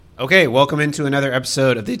Okay, welcome into another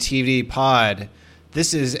episode of the TVD Pod.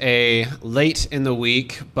 This is a late in the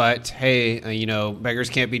week, but hey,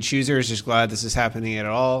 beggars can't be choosers. Just glad this is happening at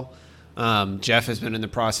all. Jeff has been in the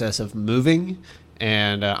process of moving,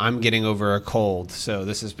 and I'm getting over a cold. So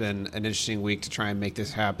this has been an interesting week to try and make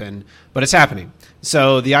this happen, but it's happening.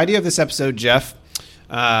 So the idea of this episode, Jeff,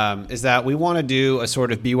 is that we want to do a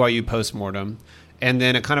sort of BYU postmortem and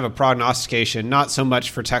then a kind of a prognostication, not so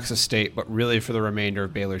much for Texas State, but really for the remainder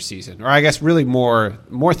of Baylor's season. Or I guess really more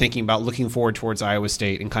thinking about looking forward towards Iowa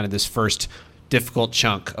State and kind of this first difficult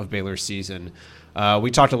chunk of Baylor's season.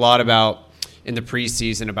 We talked a lot about in the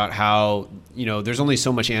preseason about how, there's only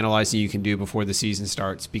so much analyzing you can do before the season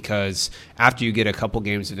starts, because after you get a couple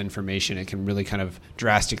games of information, it can really kind of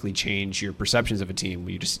drastically change your perceptions of a team.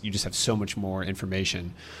 You just have so much more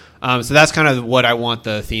information. So that's kind of what I want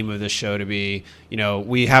the theme of this show to be.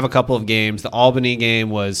 We have a couple of games. The Albany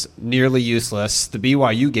game was nearly useless. The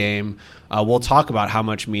BYU game, we'll talk about how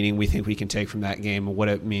much meaning we think we can take from that game and what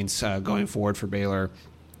it means going forward for Baylor,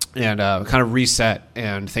 and kind of reset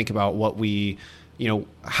and think about what we,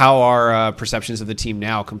 how our perceptions of the team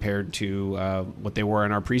now compared to what they were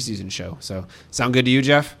in our preseason show. So sound good to you,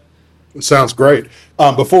 Jeff? Sounds great.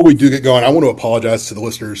 Before we do get going, I want to apologize to the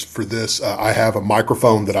listeners for this. I have a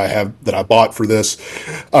microphone that I bought for this.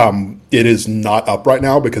 It is not up right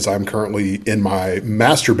now because I'm currently in my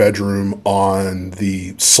master bedroom on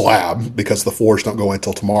the slab because the floors don't go in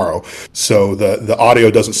until tomorrow. So the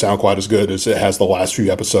audio doesn't sound quite as good as it has the last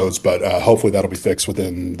few episodes, but hopefully that'll be fixed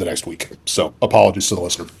within the next week. So apologies to the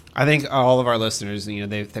listener. I think all of our listeners,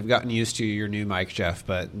 they've gotten used to your new mic, Jeff,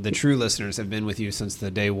 but the true listeners have been with you since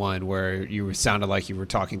the day one where you sounded like you were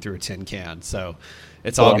talking through a tin can. So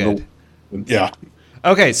it's all good. Yeah.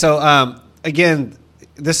 Okay. So, again,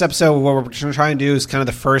 this episode, what we're going to try and do is kind of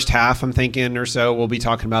the first half, I'm thinking, or so. We'll be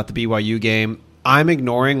talking about the BYU game. I'm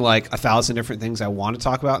ignoring like 1,000 different things I want to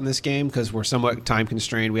talk about in this game because we're somewhat time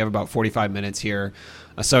constrained. We have about 45 minutes here.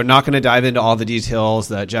 So not going to dive into all the details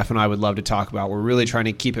that Jeff and I would love to talk about. We're really trying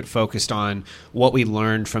to keep it focused on what we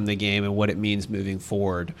learned from the game and what it means moving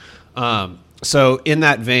forward. So in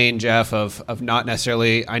that vein, Jeff, of not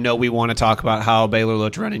necessarily, I know we want to talk about how Baylor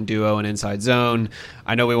looked running duo and inside zone.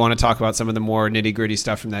 I know we want to talk about some of the more nitty gritty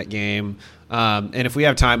stuff from that game. And if we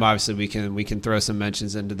have time, obviously we can throw some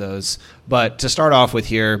mentions into those. But to start off with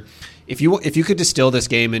here, if you could distill this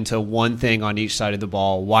game into one thing on each side of the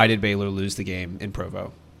ball, why did Baylor lose the game in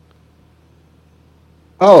Provo?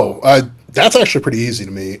 That's actually pretty easy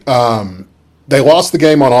to me. They lost the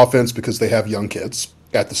game on offense because they have young kids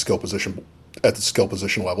at the skill position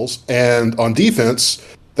levels, and on defense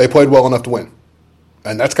they played well enough to win,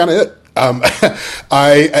 and that's kind of it.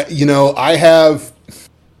 I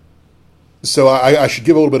should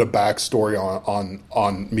give a little bit of backstory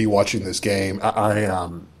on me watching this game.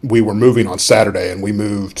 We were moving on Saturday, and we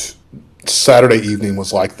moved Saturday evening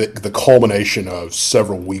was like the culmination of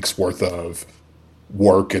several weeks worth of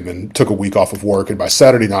work, and then took a week off of work, and by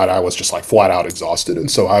Saturday night I was just like flat out exhausted,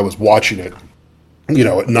 and so I was watching it at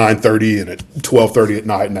 9:30 and at 12:30 at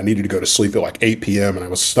night, and I needed to go to sleep at like 8 p.m. and I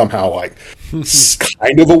was somehow like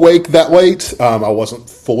kind of awake that late. I wasn't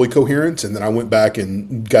fully coherent, and then I went back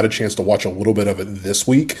and got a chance to watch a little bit of it this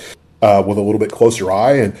week with a little bit closer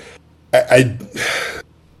eye, and I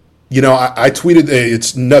tweeted,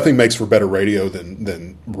 it's nothing makes for better radio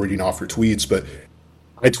than reading off your tweets, but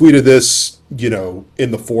I tweeted this,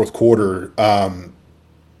 in the fourth quarter. I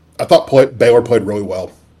thought Baylor played really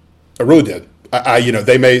well. I really did.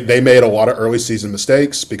 They made a lot of early season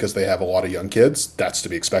mistakes because they have a lot of young kids. That's to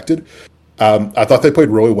be expected. I thought they played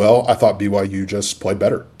really well. I thought BYU just played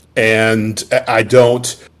better, and I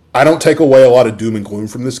don't take away a lot of doom and gloom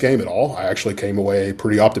from this game at all. I actually came away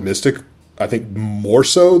pretty optimistic. I think more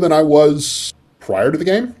so than I was prior to the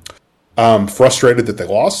game. Frustrated that they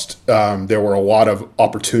lost. There were a lot of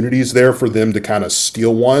opportunities there for them to kind of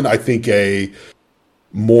steal one. I think a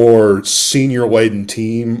more senior-laden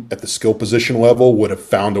team at the skill position level would have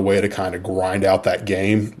found a way to kind of grind out that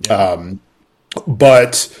game. Yeah.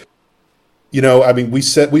 But,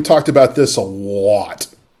 we talked about this a lot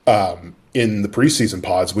in the preseason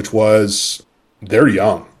pods, which was they're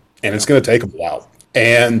young, and it's going to take them a while.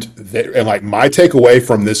 And my takeaway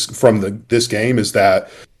from this game is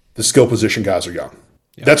that the skill position guys are young.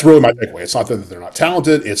 Yeah. That's really my takeaway. It's not that they're not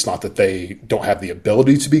talented. It's not that they don't have the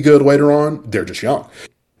ability to be good later on. They're just young.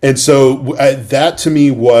 And so that to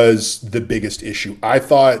me was the biggest issue. I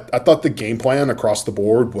thought the game plan across the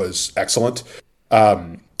board was excellent.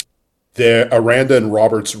 Aranda and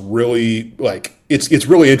Roberts really it's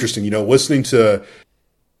really interesting, listening to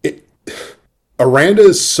it. Aranda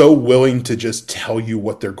is so willing to just tell you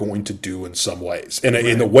what they're going to do in some ways, and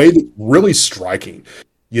in a way that's really striking.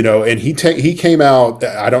 And he came out,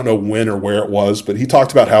 I don't know when or where it was, but he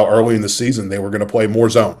talked about how early in the season they were going to play more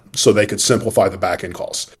zone so they could simplify the back end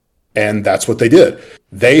calls. And that's what they did.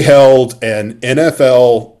 They held an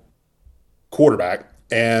NFL quarterback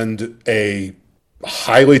and a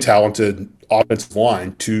highly talented offensive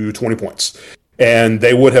line to 20 points. And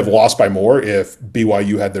they would have lost by more if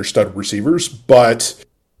BYU had their stud receivers. But,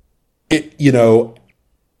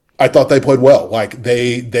 I thought they played well. Like,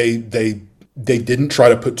 they didn't try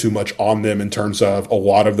to put too much on them in terms of a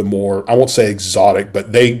lot of the more, I won't say exotic,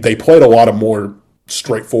 but they played a lot of more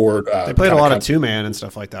straightforward. They played a lot of two-man and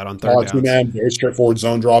stuff like that on third downs. Two-man, very straightforward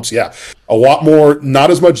zone drops. Yeah, a lot more, not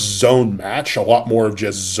as much zone match, a lot more of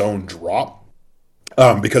just zone drop,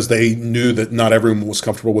 because they knew that not everyone was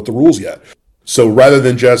comfortable with the rules yet. So rather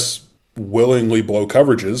than just willingly blow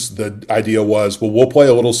coverages, the idea was, well, we'll play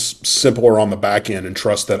a little simpler on the back end and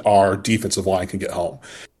trust that our defensive line can get home.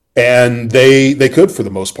 And they could for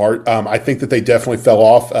the most part. I think that they definitely fell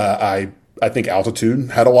off. I think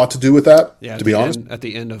altitude had a lot to do with that, to be honest. At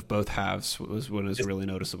the end of both halves was when it was really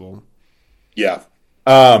noticeable. Yeah.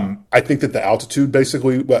 I think that the altitude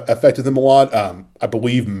basically affected them a lot. I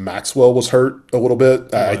believe Maxwell was hurt a little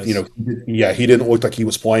bit. He didn't look like he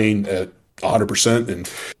was playing at 100%, and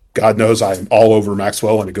God knows I'm all over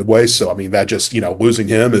Maxwell in a good way. So, I mean, that just, losing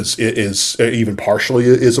him is even partially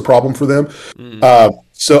is a problem for them.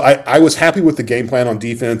 So I was happy with the game plan on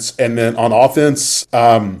defense. And then on offense,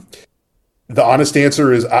 the honest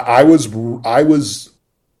answer is I was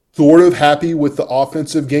sort of happy with the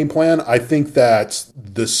offensive game plan. I think that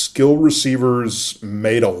the skill receivers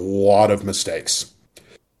made a lot of mistakes.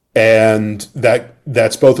 And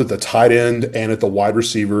that's both at the tight end and at the wide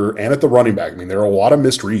receiver and at the running back. I mean, there are a lot of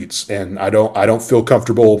missed reads, and I don't feel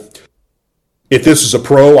comfortable. If this is a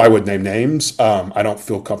pro, I would name names. I don't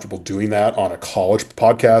feel comfortable doing that on a college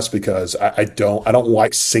podcast because I don't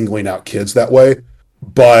like singling out kids that way.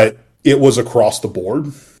 But it was across the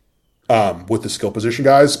board with the skill position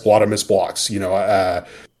guys. A lot of missed blocks.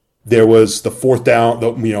 There was the fourth down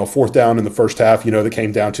in the first half, that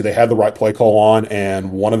came down to they had the right play call on,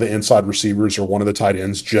 and one of the inside receivers or one of the tight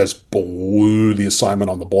ends just blew the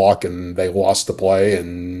assignment on the block, and they lost the play.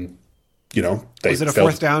 And was it a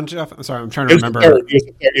fourth down, Jeff? I'm sorry, I'm trying to remember.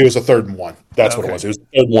 It was a 3rd and 1. That's what it was. It was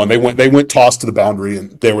the 3rd and 1. They went tossed to the boundary,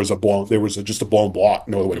 and there was just a blown block.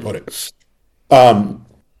 No other way to put it.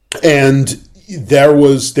 And there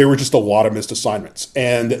were just a lot of missed assignments,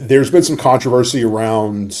 and there's been some controversy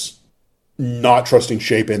around not trusting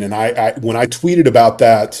Shapen. And I when I tweeted about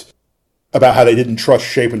that, about how they didn't trust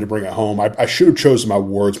Shapen to bring it home, I should have chosen my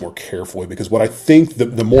words more carefully, because what I think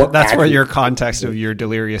the more that's where your context of your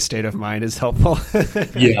delirious state of mind is helpful.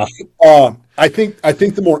 Yeah, I think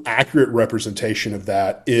the more accurate representation of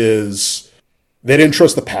that is they didn't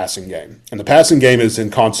trust the passing game, and the passing game is in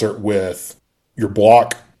concert with your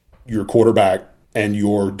block, your quarterback, and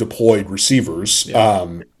your deployed receivers,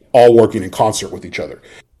 all working in concert with each other.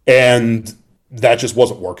 And that just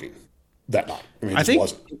wasn't working that night. I think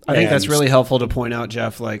that's really helpful to point out,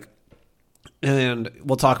 Jeff, and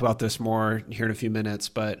we'll talk about this more here in a few minutes,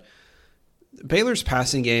 but Baylor's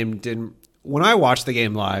passing game when I watched the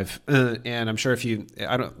game live, and I'm sure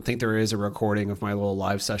I don't think there is a recording of my little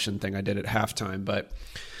live session thing I did at halftime, but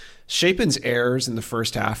Shapen's errors in the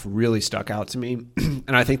first half really stuck out to me,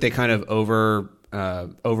 and I think they kind of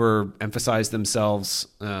overemphasized themselves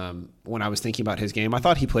when I was thinking about his game. I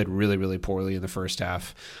thought he played really, really poorly in the first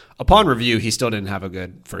half. Upon review, he still didn't have a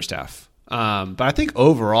good first half. But I think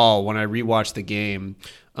overall, when I rewatched the game,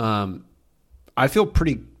 I feel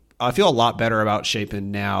a lot better about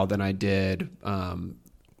Shapen now than I did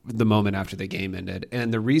the moment after the game ended.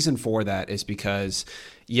 And the reason for that is because,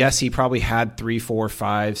 yes, he probably had 3, 4,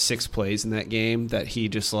 5, 6 plays in that game that he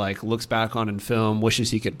just looks back on in film, wishes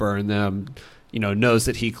he could burn them, knows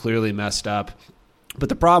that he clearly messed up. But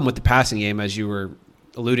the problem with the passing game, as you were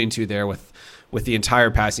alluding to there, with the entire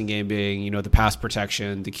passing game being, the pass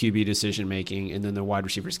protection, the QB decision making, and then the wide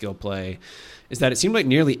receiver skill play, is that it seemed like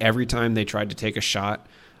nearly every time they tried to take a shot,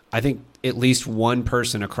 I think at least one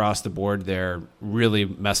person across the board there really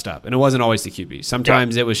messed up. And it wasn't always the QB.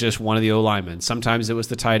 Sometimes it was just one of the O-linemen. Sometimes it was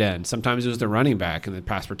the tight end. Sometimes it was the running back and the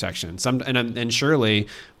pass protection. And surely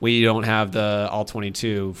we don't have the all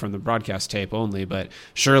 22 from the broadcast tape only, but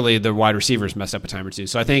surely the wide receivers messed up a time or two.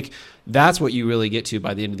 So I think that's what you really get to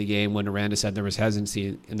by the end of the game when Aranda said there was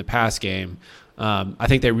hesitancy in the pass game. I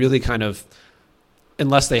think they really kind of,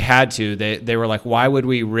 unless they had to, they were like, why would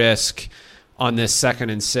we risk on this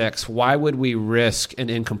 2nd and 6, why would we risk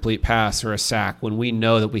an incomplete pass or a sack when we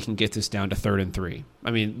know that we can get this down to 3rd and 3?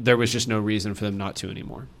 I mean, there was just no reason for them not to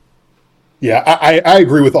anymore. Yeah, I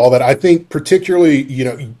agree with all that. I think particularly,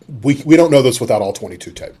 we don't know this without all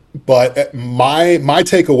 22 tape. But my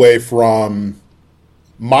takeaway,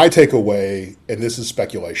 and this is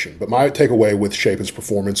speculation, but my takeaway with Shapen's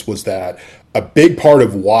performance was that a big part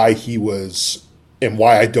of why he was and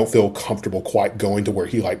why I don't feel comfortable quite going to where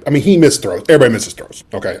he missed throws. Everybody misses throws.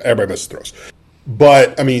 Okay, everybody misses throws.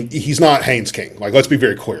 But, I mean, he's not Haynes King. Let's be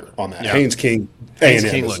very clear on that. Yeah. Haynes King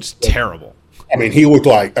looks terrible. I mean, he looked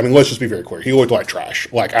like, let's just be very clear. He looked like trash.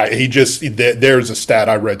 There's a stat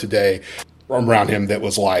I read today around him that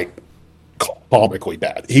was comically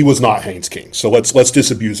bad. He was not Haynes King. So let's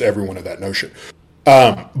disabuse everyone of that notion.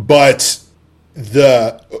 But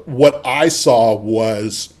what I saw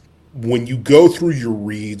was when you go through your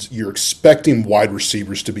reads, you're expecting wide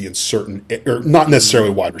receivers to be in certain, or not necessarily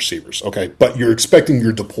wide receivers, okay, but you're expecting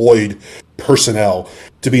your deployed personnel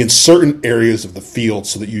to be in certain areas of the field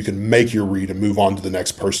so that you can make your read and move on to the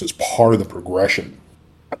next person as part of the progression.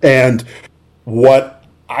 And what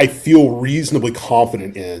I feel reasonably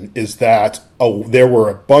confident in is that there were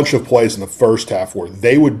a bunch of plays in the first half where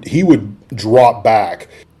he would drop back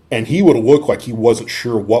and he would look like he wasn't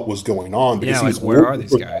sure what was going on. Because where are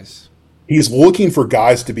these guys? He's looking for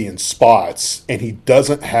guys to be in spots, and he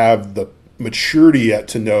doesn't have the maturity yet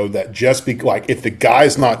to know that if the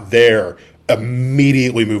guy's not there,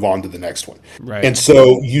 immediately move on to the next one. Right. And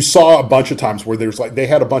so you saw a bunch of times where they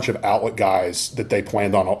had a bunch of outlet guys that they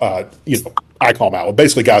planned on, I call them outlet,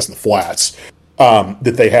 basically guys in the flats,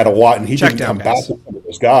 that they had a lot, and he didn't come back to some of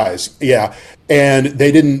those guys. Yeah. And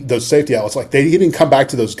those safety outlets, they didn't come back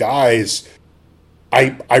to those guys.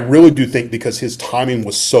 I really do think because his timing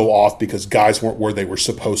was so off because guys weren't where they were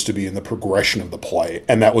supposed to be in the progression of the play,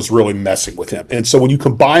 and that was really messing with him. And so when you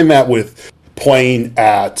combine that with playing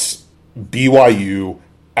at BYU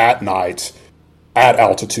at night, at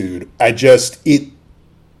altitude, I get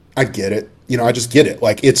it. I just get it.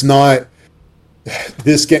 It's not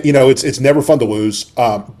this game, it's never fun to lose.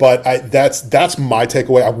 But that's my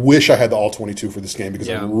takeaway. I wish I had the all 22 for this game because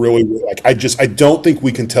I really I don't think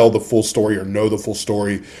we can tell the full story or know the full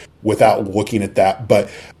story without looking at that. But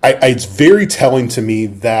it's very telling to me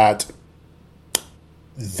that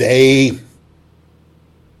they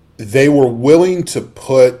were willing to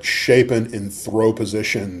put Shapen in throw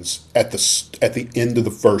positions at the end of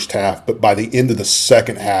the first half, but by the end of the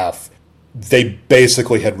second half, they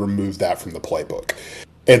basically had removed that from the playbook.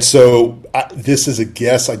 And so this is a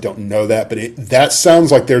guess. I don't know that, but that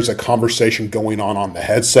sounds like there's a conversation going on the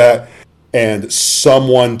headset, and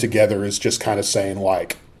someone together is just kind of saying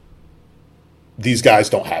these guys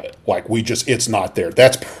don't have it. It's not there.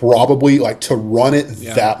 That's probably to run it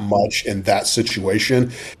that much in that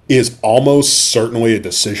situation is almost certainly a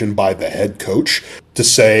decision by the head coach to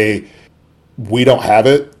say, we don't have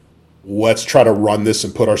it. Let's try to run this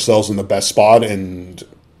and put ourselves in the best spot and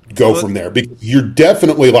go from there. Because you're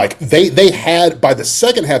definitely they had, by the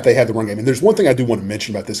second half, they had the run game. And there's one thing I do want to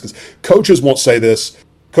mention about this because coaches won't say this.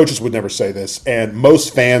 Coaches would never say this. And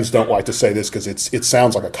most fans don't like to say this because it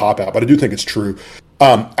sounds like a cop-out, but I do think it's true.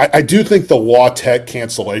 I do think the La Tech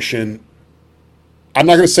cancellation, I'm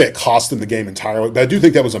not going to say it cost them the game entirely, but I do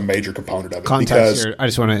think that was a major component of it. Context here, I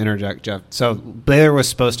just want to interject, Jeff. So Baylor was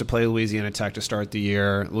supposed to play Louisiana Tech to start the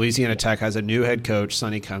year. Louisiana Tech has a new head coach,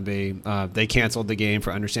 Sonny Cumbie. They canceled the game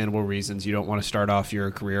for understandable reasons. You don't want to start off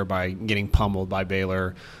your career by getting pummeled by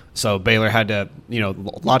Baylor. So Baylor had to,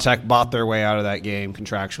 La Tech bought their way out of that game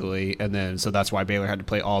contractually, and then so that's why Baylor had to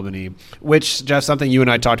play Albany, which, Jeff, something you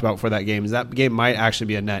and I talked about before that game is that game might actually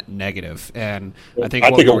be a net negative. And I think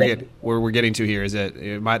where we're getting to here is that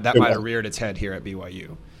might have reared its head here at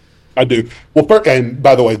BYU. I do. Well, and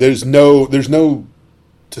by the way, there's no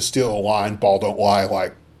to steal a line, ball don't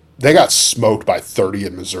lie, they got smoked by 30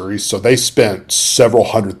 in Missouri, so they spent several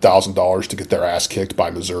 $100,000 to get their ass kicked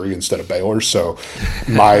by Missouri instead of Baylor. So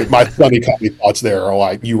my funny thoughts there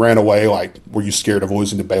are you ran away, were you scared of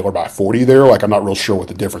losing to Baylor by 40 there? I'm not real sure what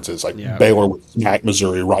the difference is. Baylor would smack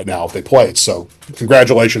Missouri right now if they played. So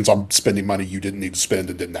congratulations on spending money you didn't need to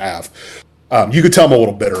spend and didn't have. You could tell I'm a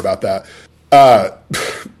little bitter about that. The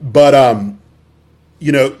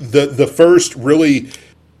first really,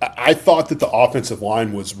 I thought that the offensive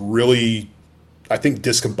line was really, I think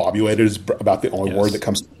discombobulated is about the only word that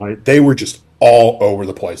comes to mind. They were just all over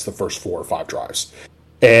the place the first 4 or 5 drives.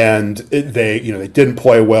 And they didn't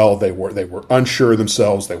play well. They were unsure of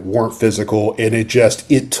themselves. They weren't physical. And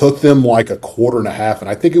it took them a quarter and a half. And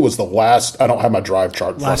I think it was the last, I don't have my drive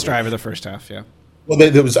chart. Last drive of the first half, yeah. Well, I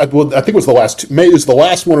think it was the last two. Maybe it was the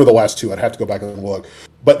last one or the last two. I'd have to go back and look.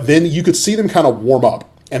 But then you could see them kind of warm up,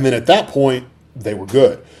 and then at that point they were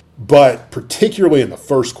good. But particularly in the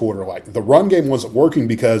first quarter, like the run game wasn't working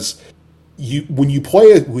because when you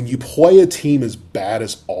play a team as bad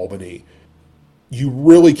as Albany, you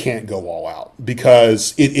really can't go all out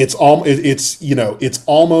because it's almost,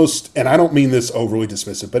 and I don't mean this overly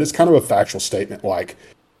dismissive, but it's kind of a factual statement. Like,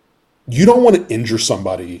 you don't want to injure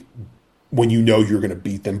somebody when you know you're going to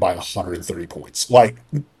beat them by 130 points. Like,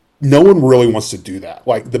 no one really wants to do that.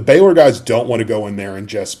 Like, the Baylor guys don't want to go in there and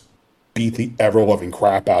just beat the ever-loving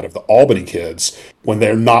crap out of the Albany kids when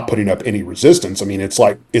they're not putting up any resistance. I mean, it's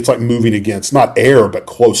like moving against not air, but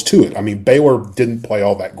close to it. I mean, Baylor didn't play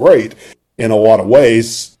all that great in a lot of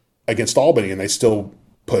ways against Albany, and they still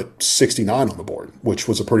put 69 on the board, which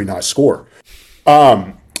was a pretty nice score. But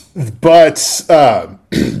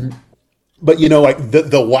you know, like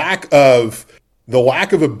the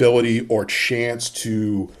lack of ability or chance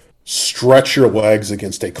to stretch your legs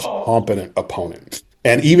against a competent opponent.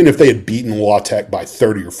 And even if they had beaten La Tech by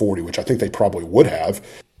 30 or 40, which I think they probably would have,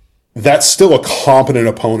 that's still a competent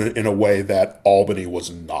opponent in a way that Albany was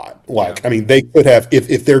not. Like, I mean, they could have,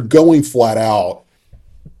 if they're going flat out,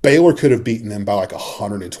 Baylor could have beaten them by like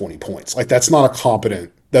 120 points. Like, that's not a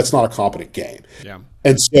competent game. Yeah.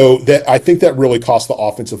 And so I think that really cost the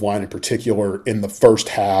offensive line in particular in the first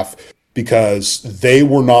half, because they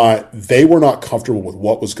were not comfortable with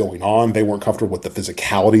what was going on. They weren't comfortable with the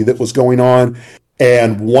physicality that was going on.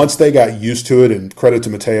 And once they got used to it, and credit to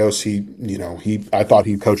Mateos, I thought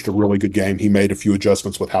he coached a really good game. He made a few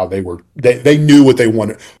adjustments with how they knew what they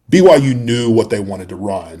wanted. BYU knew what they wanted to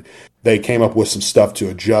run. They came up with some stuff to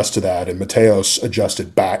adjust to that, and Mateos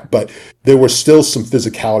adjusted back. But there were still some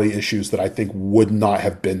physicality issues that I think would not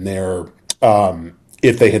have been there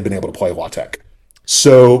if they had been able to play La Tech.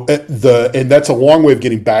 So and that's a long way of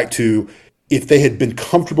getting back to, if they had been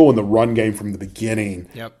comfortable in the run game from the beginning.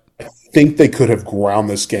 Yep. I think they could have ground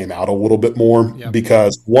this game out a little bit more,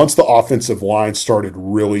 because once the offensive line started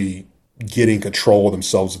really getting control of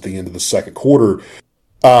themselves at the end of the second quarter,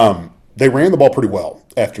 they ran the ball pretty well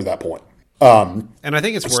after that point. And I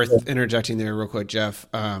think it's worth interjecting there real quick, Jeff.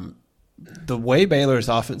 The way Baylor's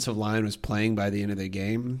offensive line was playing by the end of the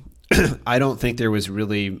game, I don't think there was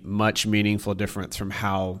really much meaningful difference from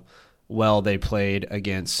how well they played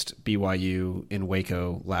against BYU in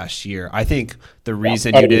Waco last year. I think the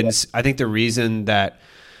reason that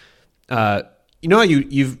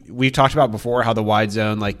we've talked about before how the wide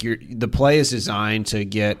zone, like the play is designed to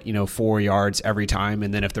get 4 yards every time,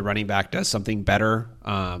 and then if the running back does something better,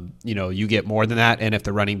 you get more than that, and if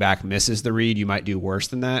the running back misses the read, you might do worse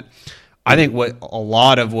than that. I think a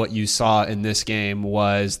lot of what you saw in this game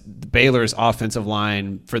was Baylor's offensive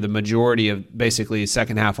line, for the majority of basically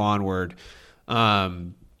second half onward,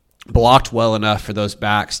 blocked well enough for those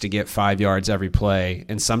backs to get 5 yards every play.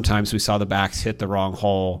 And sometimes we saw the backs hit the wrong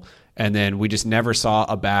hole, and then we just never saw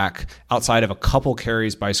a back outside of a couple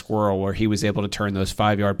carries by Squirrel where he was able to turn those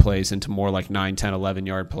 5-yard plays into more like 9, 10,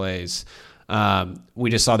 11-yard plays. We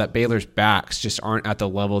just saw that Baylor's backs just aren't at the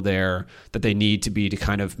level there that they need to be to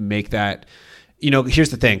kind of make that. Here's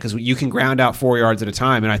the thing, because you can ground out 4 yards at a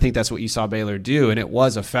time, and I think that's what you saw Baylor do, and it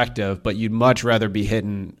was effective, but you'd much rather be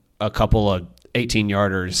hitting a couple of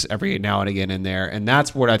 18-yarders every now and again in there. And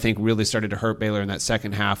that's what I think really started to hurt Baylor in that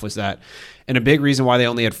second half, was that, and a big reason why they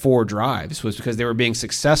only had 4 drives was because they were being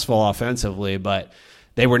successful offensively, but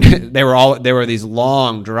they were these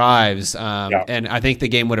long drives, and I think the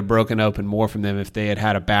game would have broken open more from them if they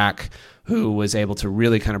had a back who was able to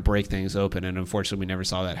really kind of break things open. And unfortunately, we never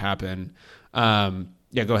saw that happen. Go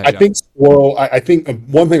ahead. I think Squirrel. I think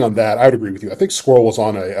one thing on that, I would agree with you. I think Squirrel was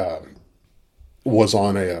on a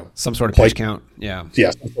some sort of pitch count. Yeah,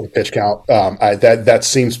 some sort of pitch count. That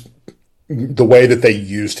seems the way that they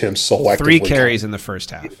used him selectively. 3 carries in the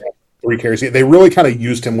first half. 3 carries. They really kind of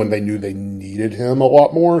used him when they knew they needed him a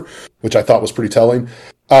lot more, which I thought was pretty telling.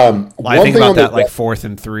 I think about that, like 4th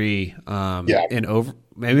and 3,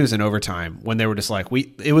 maybe it was in overtime, when they were just like,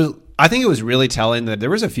 I think it was really telling that there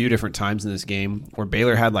was a few different times in this game where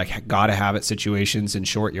Baylor had like gotta have it situations in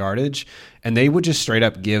short yardage, and they would just straight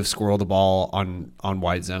up give Squirrel the ball on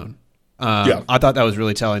wide zone. I thought that was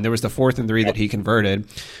really telling. There was the 4th and 3 that he converted,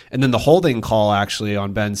 and then the holding call actually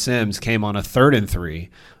on Ben Sims came on a 3rd and 3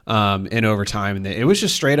 in overtime, and it was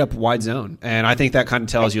just straight up wide zone. And I think that kind of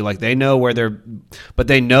tells you, like, they know where but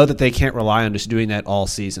they know that they can't rely on just doing that all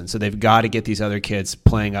season. So they've got to get these other kids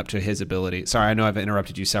playing up to his ability. Sorry, I know I've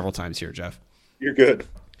interrupted you several times here, Jeff. You're good.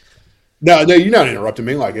 No, you're not interrupting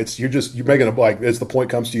me. Like, you're making like, as the point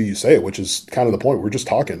comes to you, you say it, which is kind of the point. We're just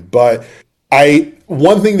talking, but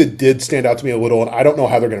One thing that did stand out to me a little, and I don't know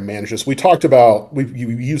how they're going to manage this. We talked about you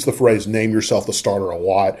used the phrase "name yourself the starter" a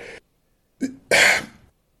lot.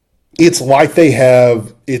 It's like they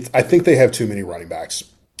have I think they have too many running backs,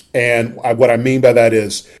 and what I mean by that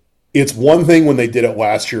is it's one thing when they did it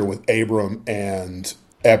last year with Abram and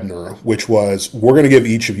Ebner, which was we're going to give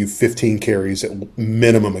each of you 15 carries at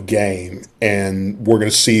minimum a game, and we're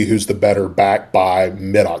going to see who's the better back by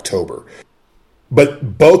mid-October.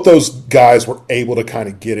 But both those guys were able to kind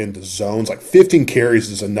of get into zones. Like 15 carries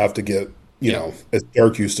is enough to get, you know, as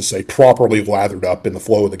Eric used to say, properly lathered up in the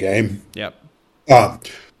flow of the game. Yep.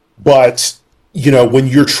 But, you know, when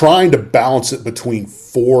you're trying to balance it between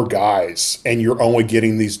four guys and you're only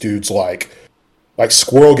getting these dudes like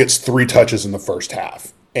Squirrel gets 3 touches in the first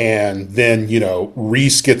half. And then, you know,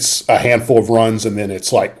 Reese gets a handful of runs and then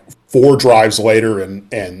it's like 4 drives later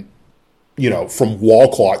and you know, from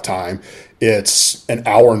wall clock time, it's an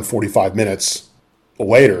hour and 45 minutes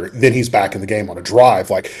later, then he's back in the game on a drive.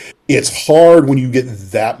 Like, it's hard when you get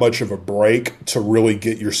that much of a break to really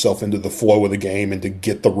get yourself into the flow of the game and to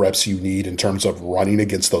get the reps you need in terms of running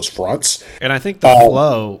against those fronts. And I think the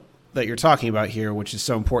flow that you're talking about here, which is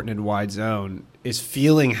so important in wide zone, is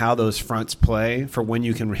feeling how those fronts play for when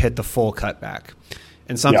you can hit the full cutback.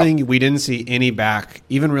 And something we didn't see any back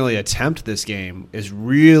even really attempt this game is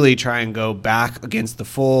really try and go back against the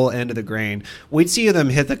full end of the grain. We'd see them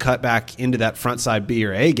hit the cutback into that front side B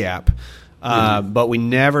or A gap, but we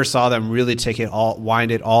never saw them really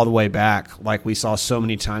wind it all the way back like we saw so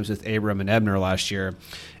many times with Abram and Ebner last year.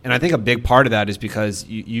 And I think a big part of that is because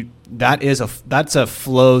that's a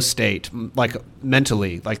flow state, like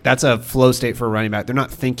mentally, like that's a flow state for a running back. They're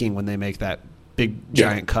not thinking when they make that big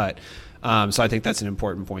giant cut. So I think that's an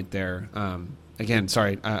important point there. Again,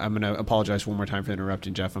 sorry, I'm going to apologize one more time for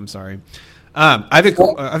interrupting, Jeff. I'm sorry. I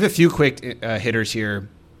have a few quick hitters here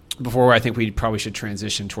before I think we probably should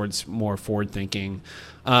transition towards more forward thinking.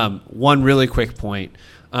 One really quick point.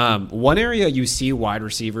 One area you see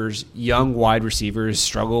young wide receivers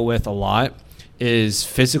struggle with a lot is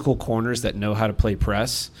physical corners that know how to play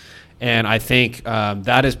press. And I think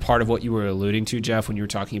that is part of what you were alluding to, Jeff, when you were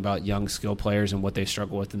talking about young skill players and what they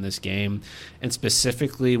struggle with in this game. And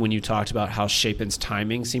specifically when you talked about how Shapen's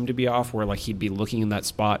timing seemed to be off, where like he'd be looking in that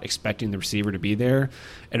spot, expecting the receiver to be there.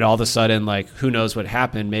 And all of a sudden, like, who knows what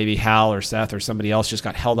happened? Maybe Hal or Seth or somebody else just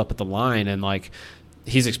got held up at the line, and like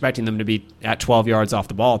he's expecting them to be at 12 yards off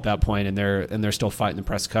the ball at that point, and they're still fighting the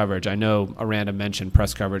press coverage. I know Aranda mentioned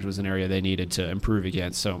press coverage was an area they needed to improve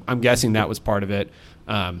against. So I'm guessing that was part of it.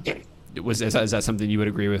 Is that something you would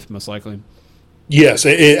agree with most likely? Yes,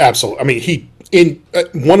 absolutely. I mean,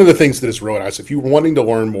 one of the things that is really nice, if you're wanting to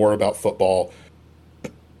learn more about football,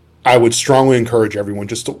 I would strongly encourage everyone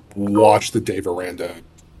just to watch the Dave Aranda.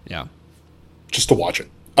 Yeah. Just to watch it.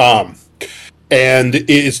 And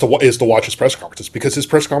is to watch his press conferences, because his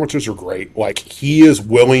press conferences are great. Like, he's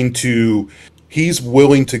willing to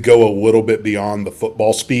go a little bit beyond the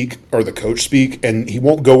football speak or the coach speak, and he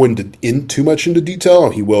won't go in too much into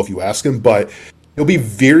detail. He will if you ask him, but he'll be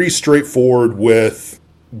very straightforward with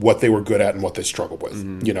what they were good at and what they struggled with.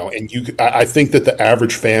 Mm-hmm. You know, and I think that the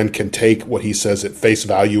average fan can take what he says at face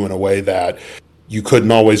value in a way that you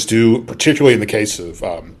couldn't always do, particularly in the case of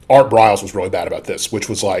Art Briles was really bad about this, which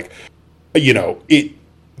was like, you know,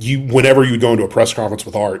 whenever you would go into a press conference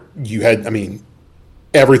with Art,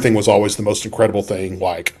 everything was always the most incredible thing.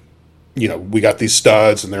 Like, you know, we got these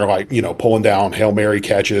studs and they're like, you know, pulling down Hail Mary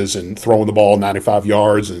catches and throwing the ball 95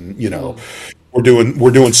 yards. And, you know, we're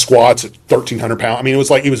doing squats at 1,300 pounds. I mean,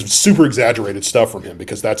 it was super exaggerated stuff from him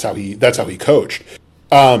because that's how he coached.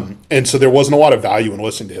 And so there wasn't a lot of value in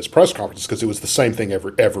listening to his press conferences because it was the same thing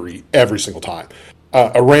every single time.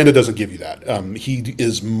 Aranda doesn't give you that. He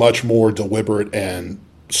is much more deliberate and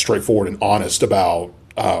straightforward and honest about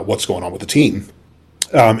what's going on with the team.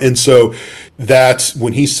 And so that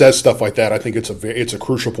when he says stuff like that, I think it's a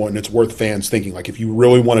crucial point, and it's worth fans thinking. Like, if you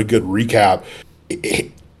really want a good recap,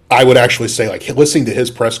 I would actually say, like, listening to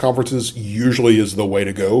his press conferences usually is the way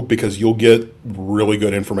to go, because you'll get really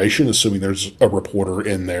good information, assuming there's a reporter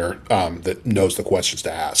in there that knows the questions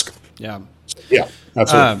to ask. Yeah. So, yeah,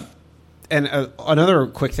 absolutely. And another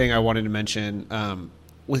quick thing I wanted to mention,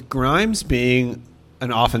 with Grimes being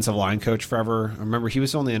an offensive line coach forever, I remember he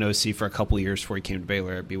was only an OC for a couple of years before he came to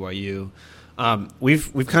Baylor at BYU.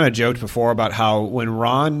 We've kind of joked before about how when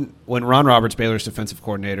Ron Roberts, Baylor's defensive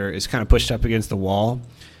coordinator, is kind of pushed up against the wall,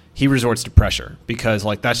 he resorts to pressure because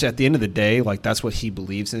like that's at the end of the day, like that's what he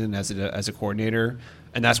believes in as a coordinator.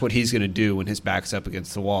 And that's what he's going to do when his back's up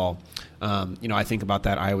against the wall. I think about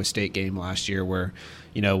that Iowa State game last year where,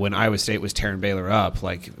 when Iowa State was tearing Baylor up,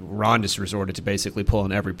 like Ron just resorted to basically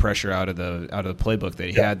pulling every pressure out of the playbook that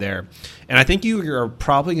he had there. And I think you are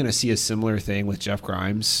probably going to see a similar thing with Jeff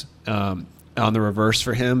Grimes on the reverse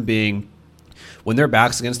for him being when their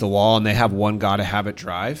back's against the wall and they have one guy to have it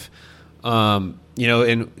drive. And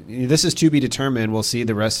this is to be determined. We'll see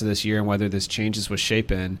the rest of this year and whether this changes with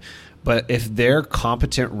Shapen. But if they're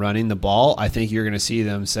competent running the ball, I think you're going to see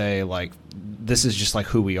them say, like, this is just like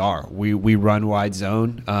who we are. We run wide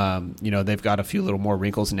zone. They've got a few little more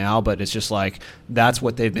wrinkles now, but it's just like that's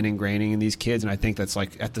what they've been ingraining in these kids. And I think that's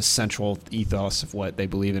like at the central ethos of what they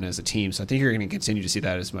believe in as a team. So I think you're going to continue to see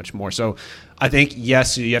that as much more. So I think,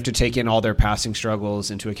 yes, you have to take in all their passing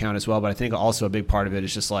struggles into account as well. But I think also a big part of it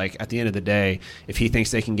is just like at the end of the day, if he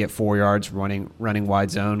thinks they can get 4 yards running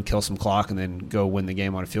wide zone, kill some clock, and then go win the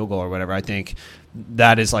game on a field goal or whatever, I think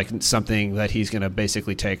that is like something that he's going to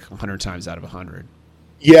basically take 100 times out of 100.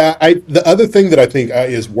 Yeah, the other thing that I think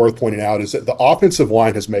is worth pointing out is that the offensive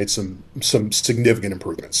line has made some significant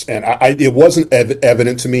improvements, and it wasn't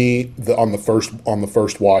evident to me on the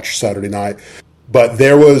first watch Saturday night, but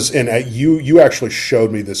there was, and you actually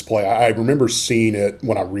showed me this play. I remember seeing it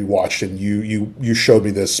when I rewatched, and you showed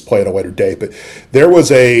me this play at a later date. But there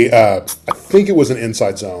was I think it was an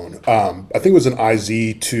inside zone. I think it was an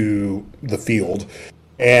IZ to the field,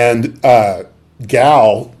 and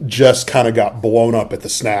Gal just kind of got blown up at the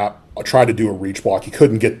snap. I tried to do a reach block. He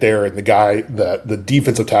couldn't get there, and the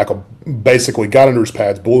defensive tackle basically got under his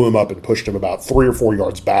pads, blew him up, and pushed him about 3 or 4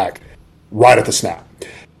 yards back right at the snap.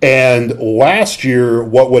 And last year,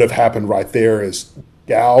 what would have happened right there is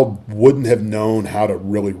Gal wouldn't have known how to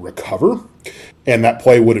really recover, and that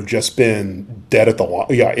play would have just been dead at the line.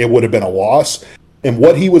 Yeah, it would have been a loss. And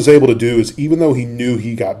what he was able to do is, even though he knew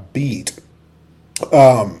he got beat,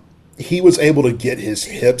 he was able to get his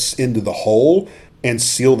hips into the hole and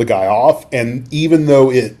seal the guy off. And even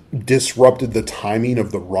though it disrupted the timing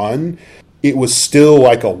of the run, it was still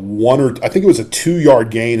like I think it was a 2-yard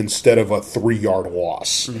gain instead of a 3-yard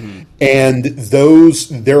loss. Mm-hmm. And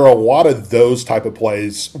there are a lot of those type of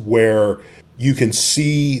plays where you can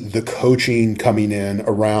see the coaching coming in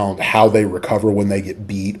around how they recover when they get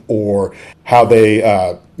beat, or how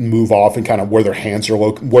they move off and kind of where their hands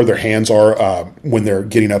are when they're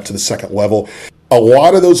getting up to the second level. A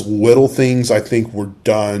lot of those little things I think were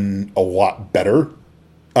done a lot better.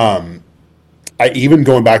 Even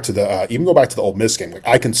going back to the Ole Miss game, like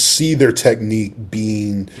I can see their technique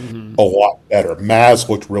being a lot better. Maz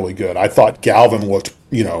looked really good. I thought Galvin looked,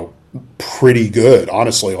 pretty good,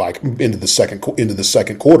 honestly. Like into the second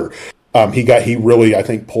quarter, he really, I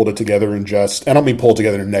think, pulled it together and I don't mean pulled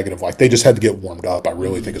together in a negative. Like they just had to get warmed up. I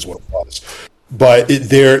really think is what it was. But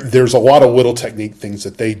there's a lot of little technique things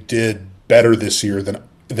that they did better this year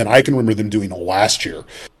than I can remember them doing last year.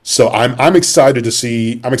 So I'm excited to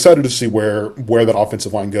see where that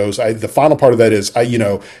offensive line goes. The final part of that is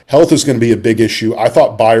health is going to be a big issue. I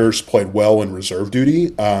thought Byers played well in reserve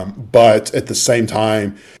duty, but at the same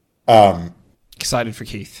time, excited for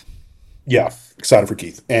Keith. Yeah, excited for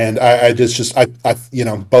Keith, and I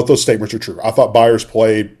both those statements are true. I thought Byers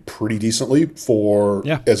played pretty decently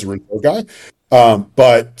as a reserve guy,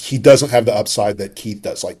 but he doesn't have the upside that Keith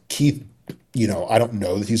does. Like Keith. I don't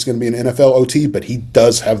know that he's going to be an NFL OT, but he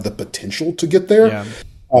does have the potential to get there. Yeah.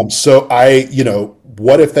 So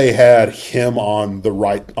what if they had him on the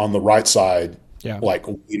right side, like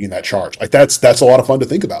leading that charge? Like that's a lot of fun to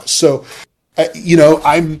think about. So,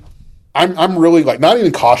 I'm really like not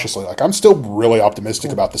even cautiously, like I'm still really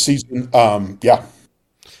optimistic about the season. Yeah.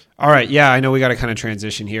 All right. Yeah, I know we got to kind of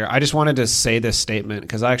transition here. I just wanted to say this statement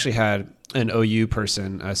because I actually had an OU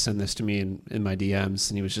person send this to me in my DMs,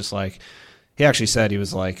 and he was just like. He actually said, he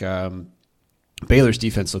was like, Baylor's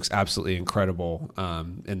defense looks absolutely incredible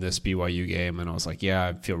in this BYU game. And I was like, yeah,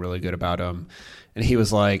 I feel really good about them. And he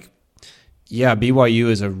was like, yeah, BYU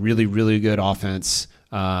is a really, really good offense.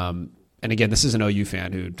 And again, this is an OU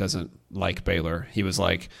fan who doesn't like Baylor. He was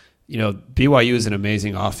like, BYU is an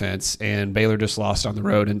amazing offense, and Baylor just lost on the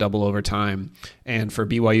road in double overtime. And for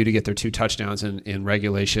BYU to get their 2 touchdowns in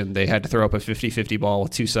regulation, they had to throw up a 50-50 ball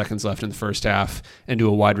with 2 seconds left in the first half and do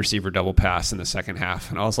a wide receiver double pass in the second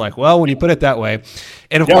half. And I was like, well, when you put it that way,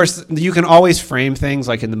 and of course, you can always frame things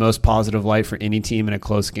like in the most positive light for any team in a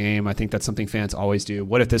close game. I think that's something fans always do.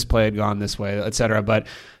 What if this play had gone this way, et cetera? But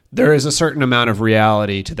there is a certain amount of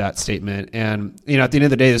reality to that statement. And, at the end of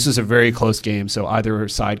the day, this is a very close game, so either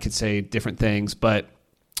side could say different things. But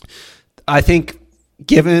I think,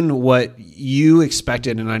 given what you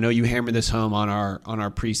expected, and I know you hammered this home on our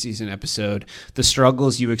preseason episode, the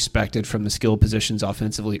struggles you expected from the skill positions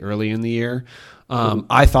offensively early in the year,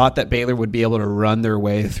 I thought that Baylor would be able to run their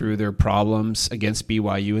way through their problems against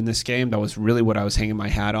BYU in this game. That was really what I was hanging my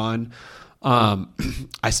hat on.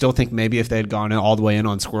 I still think maybe if they had gone all the way in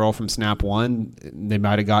on Squirrel from snap one, they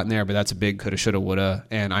might have gotten there, but that's a big coulda, shoulda, woulda,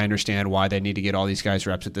 and I understand why they need to get all these guys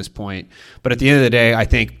reps at this point. But at the end of the day, I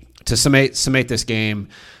think to summate this game,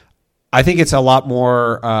 I think it's a lot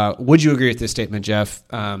more. Would you agree with this statement, Jeff?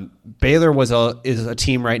 Baylor is a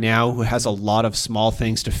team right now who has a lot of small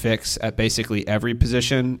things to fix at basically every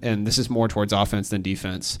position, and this is more towards offense than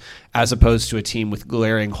defense, as opposed to a team with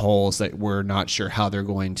glaring holes that we're not sure how they're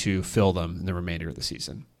going to fill them in the remainder of the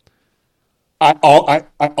season. I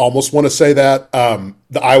almost want to say that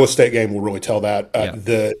the Iowa State game will really tell that. Yeah.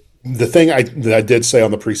 The thing that I did say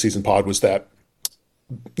on the preseason pod was that,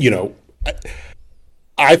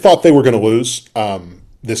 I thought they were going to lose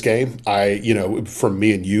this game. From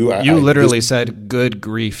me and you. You literally said "good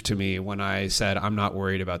grief" to me when I said I'm not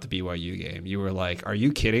worried about the BYU game. You were like, "Are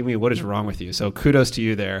you kidding me? What is wrong with you?" So kudos to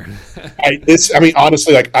you there.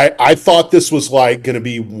 Honestly, I thought this was like going to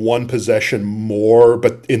be one possession more,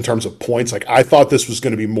 but in terms of points, like I thought this was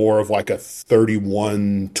going to be more of like a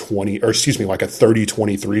 31-20, or excuse me, like a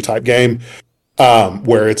 30-23 type game.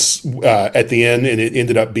 Where it's at the end, and it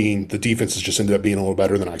ended up being the defenses just ended up being a little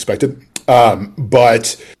better than I expected.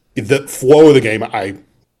 But the flow of the game,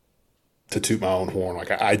 to toot my own horn, like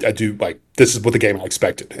I do, like this is what the game I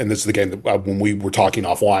expected, and this is the game that when we were talking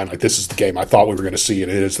offline, like this is the game I thought we were going to see,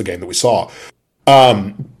 and it is the game that we saw.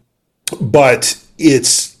 But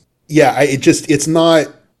it's not.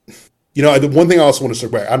 The one thing I also want to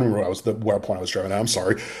circle back, I don't remember what point I was driving at. I'm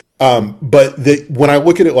sorry. But when I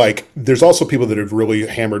look at it, like there's also people that have really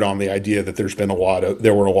hammered on the idea that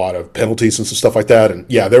there were a lot of penalties and some stuff like that. And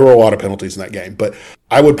yeah, there were a lot of penalties in that game. But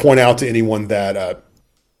I would point out to anyone that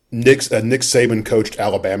Nick Saban coached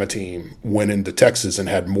Alabama team went into Texas and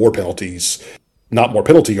had more penalties, not more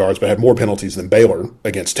penalty yards, but had more penalties than Baylor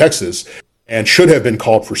against Texas, and should have been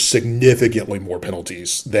called for significantly more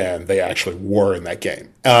penalties than they actually were in that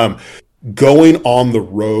game. Going on the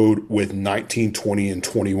road with 19, 20, and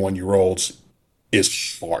 21-year-olds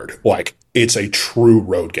is hard. Like, it's a true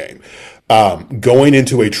road game. Going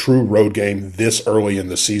into a true road game this early in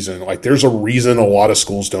the season, like, there's a reason a lot of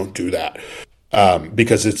schools don't do that.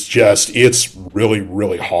 Because it's really,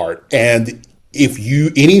 really hard. And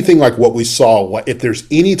anything like what we saw, if there's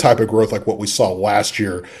any type of growth like what we saw last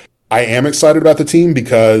year, I am excited about the team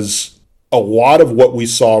because a lot of what we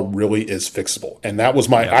saw really is fixable. And that was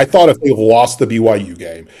I thought if they lost the BYU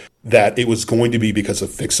game, that it was going to be because of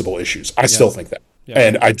fixable issues. I still think that. Yeah.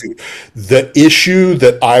 And I do. The issue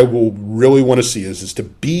that I will really want to see is to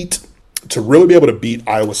really be able to beat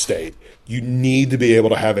Iowa State, you need to be able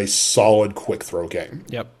to have a solid quick throw game.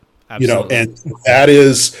 Yep. Absolutely. And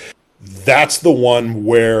that's the one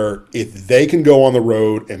where if they can go on the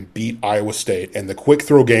road and beat Iowa State, and the quick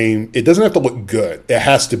throw game, it doesn't have to look good. It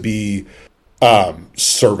has to be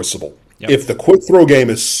serviceable. Yep. If the quick throw game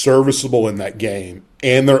is serviceable in that game,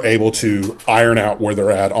 and they're able to iron out where they're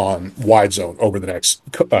at on wide zone over the next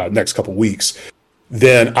couple weeks,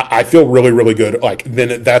 then I feel really, really good. Like,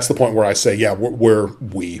 then that's the point where I say, yeah,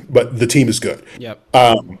 but the team is good. Yep.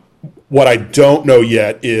 What I don't know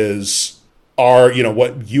yet is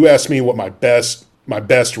what you asked me what my best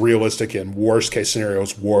realistic and worst case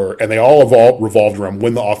scenarios were, and they all revolved around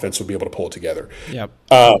when the offense would be able to pull it together. Yep.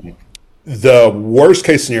 The worst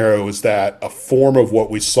case scenario is that a form of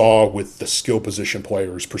what we saw with the skill position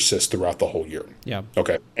players persists throughout the whole year. Yeah.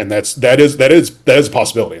 Okay. And that is a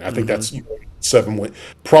possibility. And I think that's 7 win,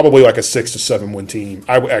 probably like a 6 to 7 win team.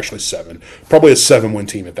 Actually 7, probably a 7 win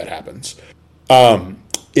team if that happens. But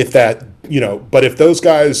if those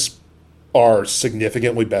guys are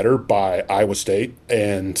significantly better by Iowa State,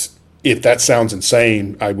 and if that sounds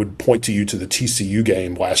insane, I would point to the TCU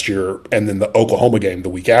game last year and then the Oklahoma game the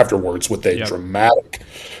week afterwards with a dramatic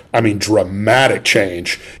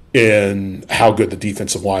change in how good the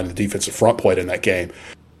defensive line and the defensive front played in that game.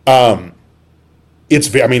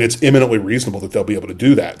 It's eminently reasonable that they'll be able to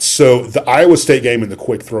do that. So the Iowa State game and the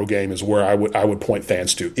quick throw game is where I would point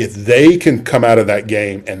fans to. If they can come out of that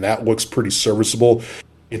game and that looks pretty serviceable,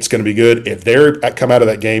 it's going to be good. If they come out of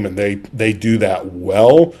that game and they do that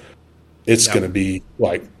well, it's going to be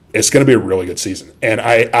a really good season. And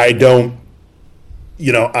I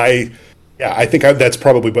think that's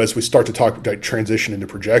probably, but as we start to talk like transition into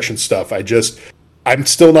projection stuff, I'm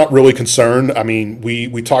still not really concerned. I mean,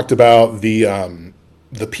 we talked about the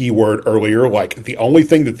P word earlier. Like, the only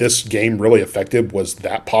thing that this game really affected was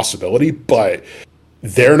that possibility, but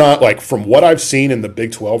they're not like, from what I've seen in the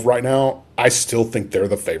Big 12 right now, I still think they're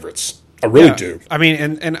the favorites. I really do. I mean,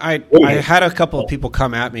 and I had a couple of people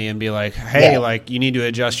come at me and be like, hey, like, you need to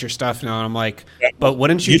adjust your stuff now. And I'm like, but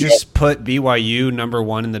wouldn't you just put BYU number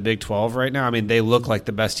 1 in the Big 12 right now? I mean, they look like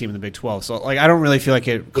the best team in the Big 12. So, like, I don't really feel like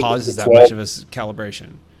it causes that much of a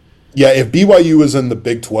calibration. Yeah, if BYU is in the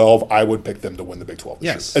Big 12, I would pick them to win the Big 12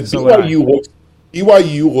 this year. So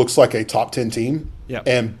BYU looks like a top 10 team,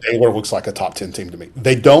 and Baylor looks like a top 10 team to me.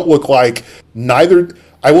 They don't look like neither.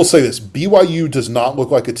 I will say this: BYU does not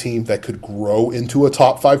look like a team that could grow into a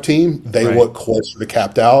top 5 team. They look closer to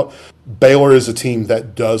capped out. Baylor is a team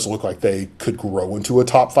that does look like they could grow into a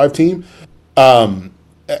top 5 team.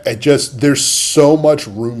 There's so much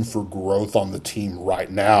room for growth on the team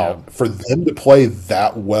right now for them to play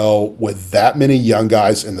that well with that many young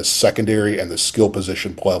guys in the secondary and the skill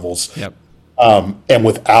position levels. And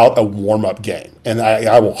without a warm-up game, and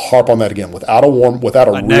I will harp on that again, without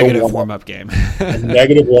a negative warm-up game, a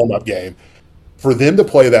negative warm-up game, for them to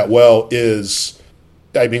play that well is,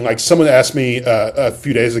 I mean, like someone asked me a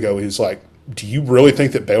few days ago, he's like, "Do you really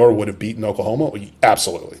think that Baylor would have beaten Oklahoma?" Well,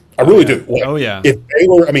 absolutely, I really do. Like,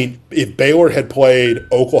 if Baylor had played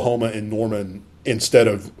Oklahoma in Norman instead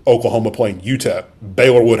of Oklahoma playing UTEP,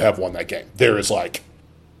 Baylor would have won that game. There is like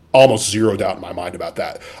almost zero doubt in my mind about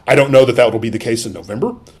that. I don't know that will be the case in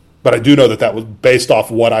November, but I do know that was based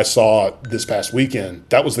off what I saw this past weekend.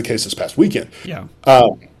 That was the case this past weekend.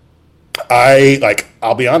 I'll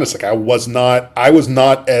be honest, like I was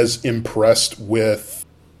not as impressed with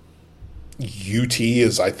UT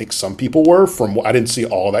as I think some people were. I didn't see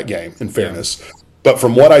all of that game, in fairness, but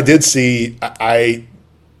from what I did see,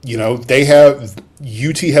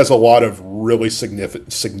 UT has a lot of really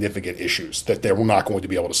significant issues that they're not going to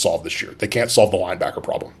be able to solve this year. They can't solve the linebacker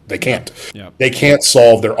problem. They can't. They can't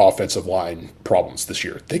solve their offensive line problems this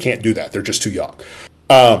year. They can't do that. They're just too young.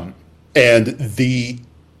 So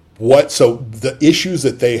the issues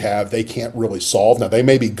that they have, they can't really solve. Now, they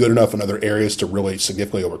may be good enough in other areas to really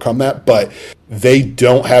significantly overcome that, but they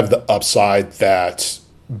don't have the upside that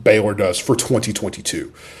Baylor does for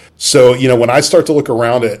 2022. So, when I start to look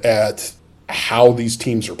around at how these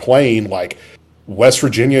teams are playing, like West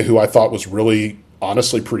Virginia, who I thought was really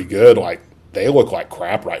honestly pretty good, like they look like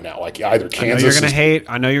crap right now. Like either Kansas.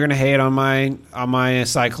 I know you're gonna hate on my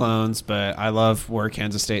Cyclones, but I love where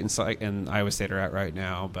Kansas State and Iowa State are at right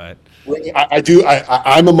now. But I do.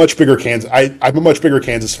 I'm a much bigger Kansas. I'm a much bigger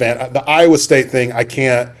Kansas fan. The Iowa State thing, I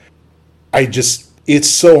can't. It's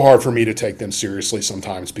so hard for me to take them seriously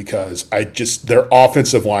sometimes because their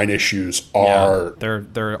offensive line issues are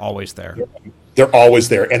they're always there. They're always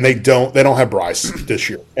there, and they don't have Bryce this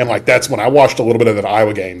year. And like that's when I watched a little bit of that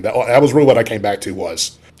Iowa game. That was really what I came back to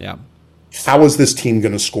was how is this team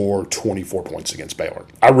going to score 24 points against Baylor?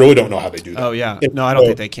 I really don't know how they do that. Oh yeah, no, I don't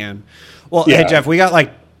think they can. Well, hey Jeff, we got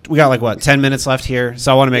like what 10 minutes left here,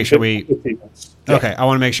 so I want to make sure we I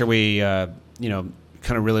want to make sure we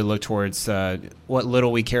kind of really look towards what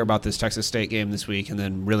little we care about this Texas State game this week, and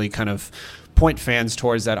then really kind of point fans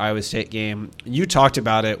towards that Iowa State game. You talked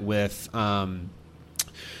about it with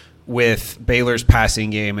Baylor's passing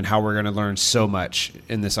game and how we're going to learn so much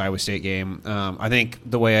in this Iowa State game. I think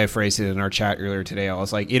the way I phrased it in our chat earlier today, I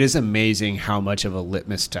was like, it is amazing how much of a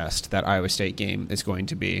litmus test that Iowa State game is going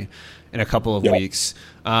to be in a couple of weeks.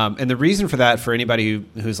 And the reason for that, for anybody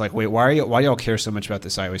who's like, wait, why y'all care so much about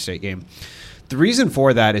this Iowa State game? The reason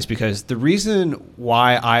for that is because the reason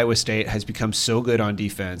why Iowa State has become so good on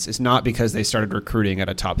defense is not because they started recruiting at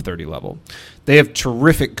a top 30 level. They have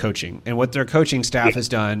terrific coaching, and what their coaching staff has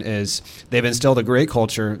done is they've instilled a great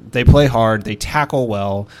culture. They play hard, they tackle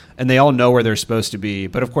well, and they all know where they're supposed to be.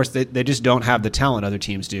 But, of course, they just don't have the talent other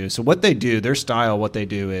teams do. So what they do, their style, what they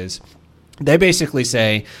do is they basically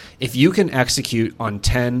say, if you can execute on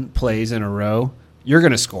 10 plays in a row, you're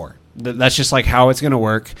going to score. That's just like how it's going to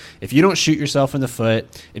work. If you don't shoot yourself in the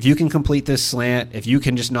foot, if you can complete this slant, if you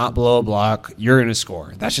can just not blow a block, you're going to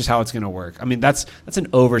score. That's just how it's going to work. I mean, that's an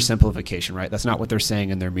oversimplification, right? That's not what they're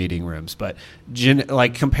saying in their meeting rooms. But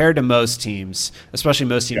like compared to most teams, especially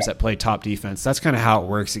most teams that play top defense, that's kind of how it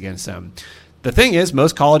works against them. The thing is,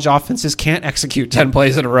 most college offenses can't execute 10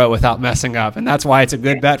 plays in a row without messing up, and that's why it's a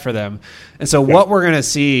good bet for them. And so what we're going to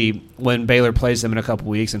see when Baylor plays them in a couple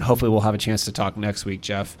weeks, and hopefully we'll have a chance to talk next week,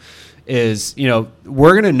 Jeff, is,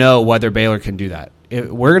 we're going to know whether Baylor can do that.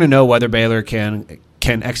 We're going to know whether Baylor can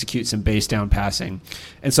execute some base down passing.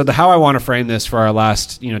 And so how I want to frame this for our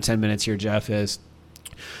last 10 minutes here, Jeff, is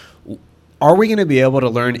Are we going to be able to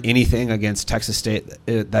learn anything against Texas State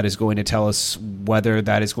that is going to tell us whether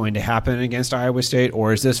that is going to happen against Iowa State,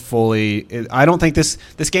 or is this fully? I don't think this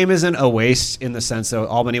game isn't a waste in the sense that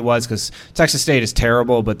Albany was, because Texas State is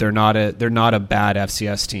terrible, but they're not a bad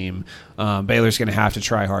FCS team. Baylor's going to have to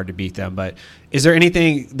try hard to beat them. But is there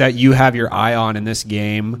anything that you have your eye on in this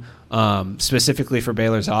game, specifically for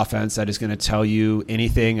Baylor's offense, that is going to tell you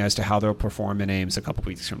anything as to how they'll perform in Ames a couple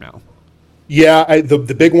weeks from now? Yeah,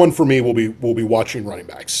 the big one for me will be watching running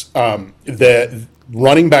backs. The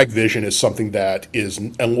running back vision is something that is,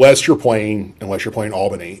 unless you're playing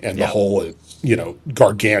Albany and the hole is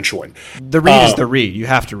gargantuan. The read is the read. You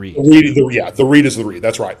have to read. The read is the read.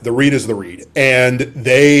 That's right. The read is the read. And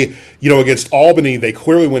they, against Albany, they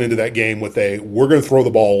clearly went into that game with we're going to throw the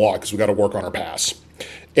ball a lot because we got to work on our pass.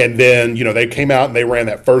 And then, they came out and they ran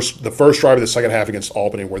the first drive of the second half against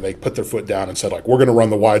Albany where they put their foot down and said, we're going to run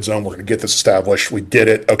the wide zone. We're going to get this established. We did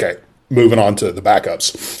it. Okay, moving on to the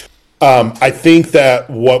backups. I think that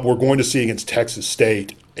what we're going to see against Texas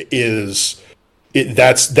State is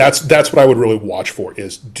that's what I would really watch for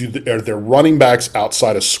is are there running backs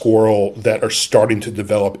outside of Squirrel that are starting to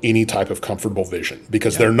develop any type of comfortable vision?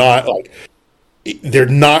 Because they're not going,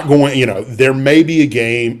 there may be a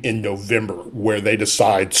game in November where they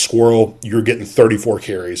decide, Squirrel, you're getting 34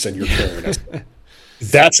 carries and you're carrying us.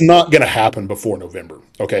 That's not going to happen before November,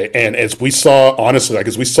 okay? And as we saw, honestly,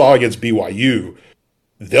 as we saw against BYU,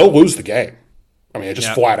 they'll lose the game. I mean,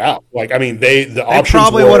 just flat out. The options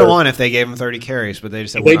probably would have won if they gave him 30 carries, but they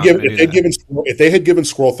just said, if they had given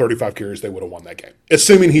Squirrel 35 carries, they would have won that game,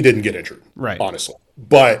 assuming he didn't get injured, right? Honestly.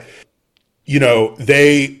 But,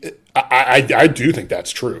 I do think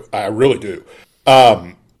that's true. I really do.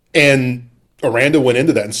 And Aranda went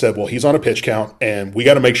into that and said, well, he's on a pitch count, and we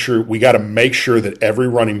got to make sure that every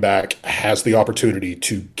running back has the opportunity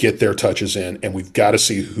to get their touches in, and we've got to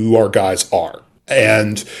see who our guys are.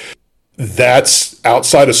 And that's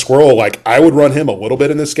outside of Squirrel. I would run him a little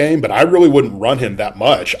bit in this game, but I really wouldn't run him that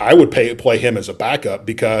much. I would play him as a backup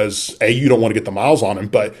because you don't want to get the miles on him,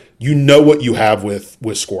 but what you have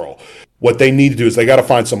with Squirrel. What they need to do is they got to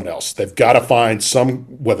find someone else. They've got to find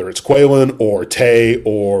whether it's Quaylen or Tay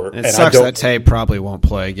or. It sucks that Tay probably won't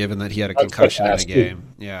play, given that he had a concussion in the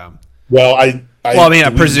game. Yeah. Well, a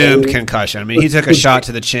presumed concussion. I mean, he took a shot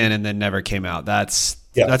to the chin and then never came out. That's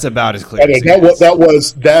about as clear.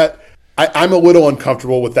 I'm a little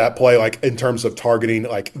uncomfortable with that play, in terms of targeting.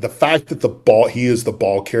 The fact that he is the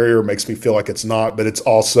ball carrier makes me feel like it's not, but it's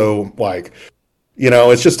also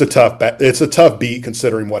it's just a tough beat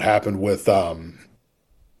considering what happened with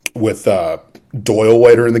Doyle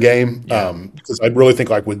later in the game. Because I really think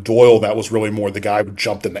with Doyle, that was really more the guy who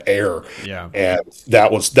jumped in the air. Yeah. And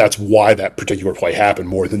that's why that particular play happened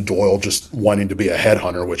more than Doyle just wanting to be a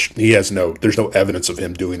headhunter, which there's no evidence of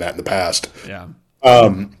him doing that in the past. Yeah.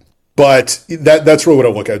 But that's really what I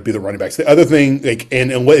look at would be the running backs. The other thing,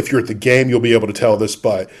 and if you're at the game, you'll be able to tell this,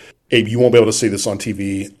 but Abe, you won't be able to see this on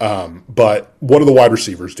TV. But what are the wide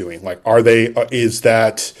receivers doing? Are the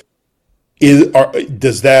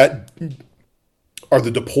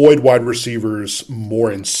deployed wide receivers more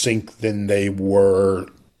in sync than they were,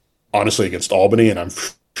 honestly, against Albany, and I'm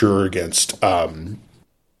sure against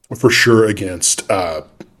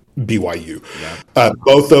BYU. Yeah.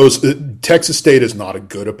 Both those, Texas State is not a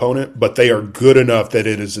good opponent, but they are good enough that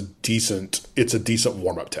it's a decent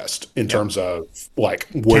warm-up test in terms of where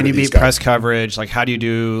can you beat press coverage? How do you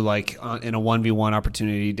do in a 1v1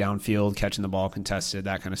 opportunity downfield, catching the ball contested,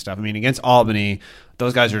 that kind of stuff. I mean, against Albany,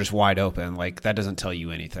 those guys are just wide open. That doesn't tell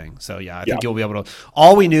you anything. So I think you'll be able to.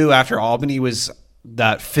 All we knew after Albany was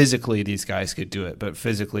that physically these guys could do it, but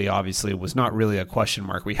physically obviously was not really a question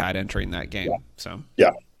mark we had entering that game. Yeah. So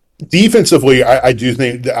defensively, I do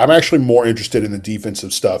think that I'm actually more interested in the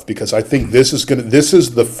defensive stuff because I think this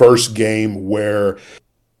is the first game where,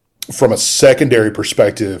 from a secondary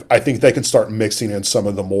perspective, I think they can start mixing in some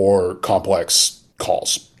of the more complex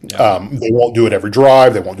calls. Yeah. They won't do it every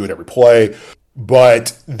drive, they won't do it every play,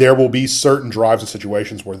 but there will be certain drives and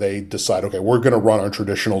situations where they decide, okay, we're going to run our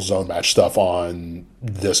traditional zone match stuff on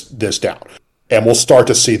this down. And we'll start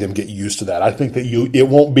to see them get used to that. I think that it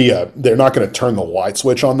won't be they're not going to turn the light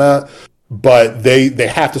switch on that, but they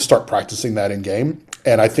have to start practicing that in game.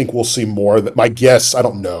 And I think we'll see more of that. My guess, I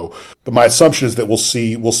don't know, but my assumption is that we'll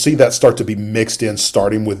see that start to be mixed in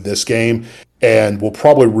starting with this game, and will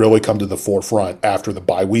probably really come to the forefront after the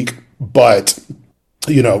bye week. But,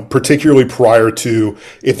 particularly prior to,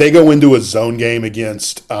 if they go into a zone game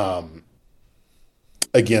against Oklahoma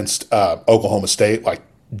State,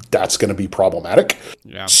 that's going to be problematic.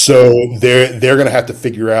 Yeah. So they're going to have to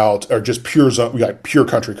figure out, or just pure zone, pure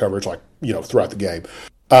country coverage, throughout the game.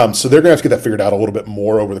 So they're going to have to get that figured out a little bit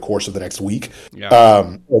more over the course of the next week, or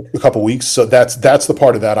a couple weeks. So that's the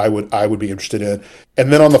part of that I would be interested in.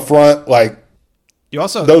 And then on the front, like you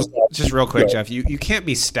also just real quick, Jeff, you can't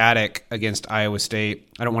be static against Iowa State.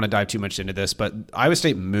 I don't want to dive too much into this, but Iowa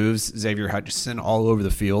State moves Xavier Hutchinson all over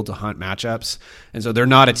the field to hunt matchups, and so they're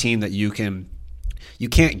not a team that you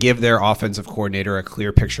can't give their offensive coordinator a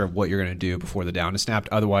clear picture of what you're going to do before the down is snapped.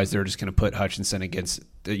 Otherwise, they're just going to put Hutchinson against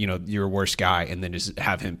your worst guy and then just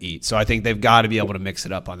have him eat. So I think they've got to be able to mix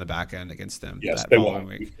it up on the back end against them. Yes, they will.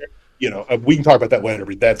 We can talk about that later,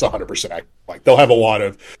 but that's 100%. Like they'll have a lot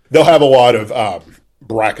of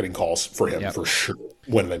bracketing calls for him for sure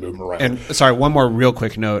when they move him around. And sorry, one more real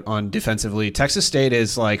quick note on defensively. Texas State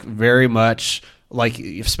is like very much like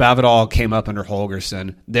if Spavital came up under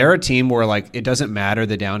Holgorsen, they're a team where like it doesn't matter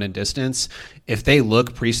the down and distance. If they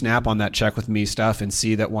look pre-snap on that check with me stuff and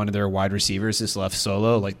see that one of their wide receivers is left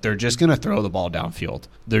solo, like they're just going to throw the ball downfield.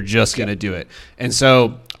 They're just going to do it. And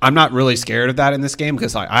so I'm not really scared of that in this game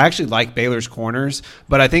because I actually like Baylor's corners,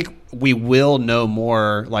 but I think we will know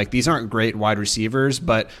more. Like these aren't great wide receivers,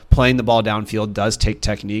 but playing the ball downfield does take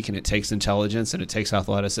technique and it takes intelligence and it takes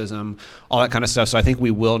athleticism, all that kind of stuff. So I think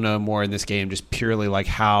we will know more in this game, just purely like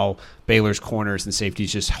how Baylor's corners and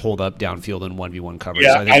safeties just hold up downfield in 1v1 coverage.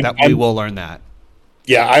 Yeah, so I think we will learn that.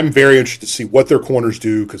 Yeah, I'm very interested to see what their corners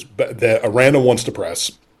do because Aranda wants to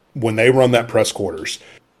press. When they run that press quarters,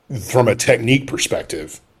 from a technique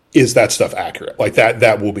perspective, is that stuff accurate? Like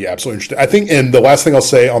that will be absolutely interesting. I think, and the last thing I'll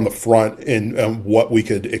say on the front and what we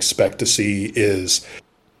could expect to see is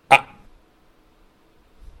I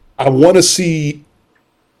want to see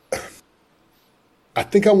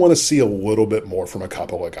a little bit more from a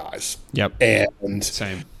couple of guys. Yep. And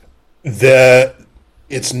same.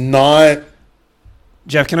 It's not.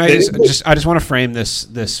 Jeff, can I I just want to frame this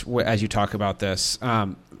as you talk about this.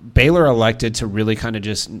 Baylor elected to really kind of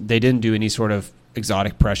they didn't do any sort of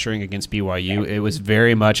exotic pressuring against BYU. It was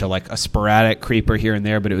very much a sporadic creeper here and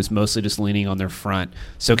there, but it was mostly just leaning on their front.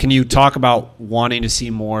 So can you talk about wanting to see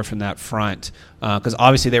more from that front? Because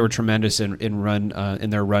obviously they were tremendous in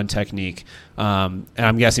their run technique. And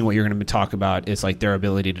I'm guessing what you're going to talk about is like their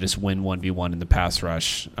ability to just win 1v1 in the pass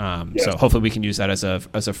rush. So hopefully we can use that as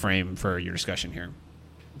a frame for your discussion here.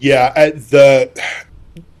 Yeah,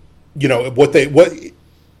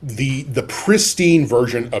 the pristine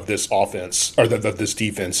version of this offense or this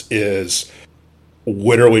defense is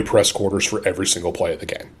literally press quarters for every single play of the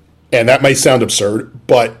game. And that may sound absurd,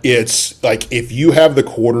 but it's like if you have the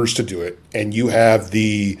quarters to do it and you have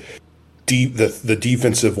the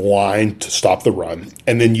defensive line to stop the run,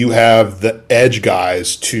 and then you have the edge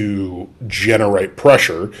guys to generate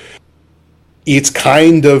pressure, it's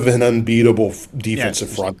kind of an unbeatable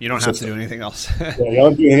defensive front. You don't have to do anything else. You don't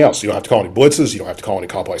have to do anything else. You don't have to call any blitzes. You don't have to call any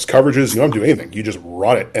complex coverages. You don't have to do anything. You just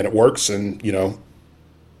run it, and it works, and you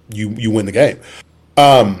win the game.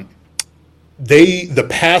 The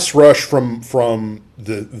pass rush from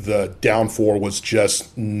the down four was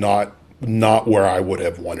just not where I would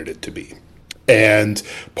have wanted it to be. And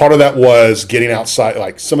part of that was getting outside,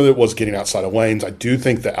 like some of it was getting outside of lanes. I do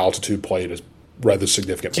think the altitude played a rather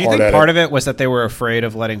significant part. Do you think part of it was that they were afraid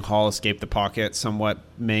of letting Hall escape the pocket somewhat,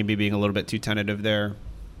 maybe being a little bit too tentative there?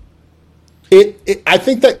 I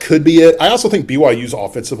think that could be it. I also think BYU's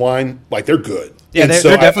offensive line, like they're good. Yeah,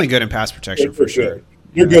 they're definitely good in pass protection for sure.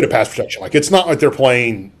 They're good at pass protection. Like it's not like they're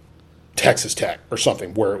playing Texas Tech or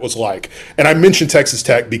something where it was like, and I mentioned Texas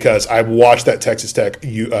Tech because I watched that Texas Tech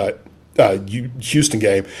Houston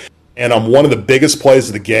game, and on one of the biggest plays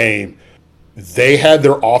of the game, they had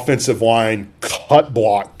their offensive line cut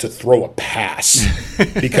block to throw a pass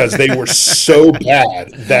because they were so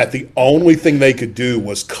bad that the only thing they could do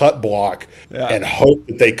was cut block and hope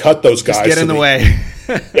that they cut those guys. Just get in the way.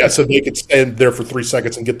 So they could stand there for 3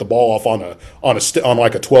 seconds and get the ball off on like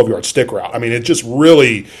a 12-yard stick route. I mean, it's just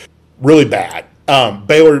really, really bad.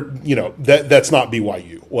 Baylor, that's not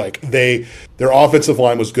BYU. Like their offensive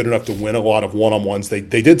line was good enough to win a lot of one-on-ones. They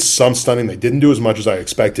did some stunning. They didn't do as much as I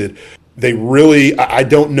expected. They really, I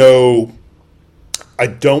don't know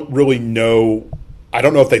if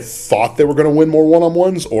they thought they were going to win more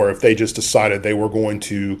one-on-ones or if they just decided they were going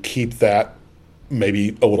to keep that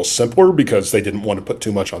maybe a little simpler because they didn't want to put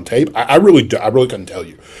too much on tape. I really couldn't tell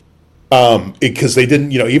you. Because they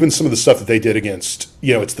didn't, even some of the stuff that they did against,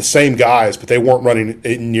 it's the same guys, but they weren't running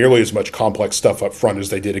nearly as much complex stuff up front as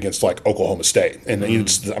they did against like Oklahoma State. And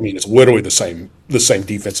it's literally the same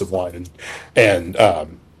defensive line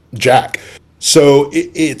and Jack. So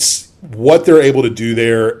it's what they're able to do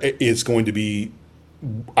there is going to be,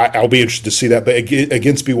 I'll be interested to see that. But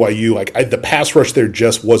against BYU, the pass rush there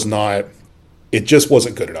just was not it just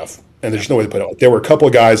wasn't good enough. And there's no way to put it. There were a couple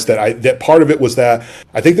of guys that part of it was that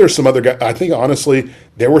I think there's some other guys. I think honestly,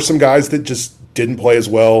 there were some guys that just didn't play as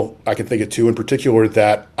well. I can think of two in particular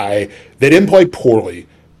that they didn't play poorly,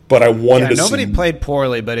 but I wanted to. Nobody played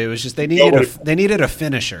poorly, but it was just they needed a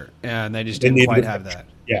finisher, and they just didn't quite have that.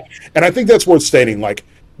 Yeah, and I think that's worth stating. Like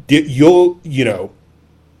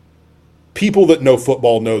people that know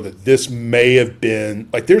football know that this may have been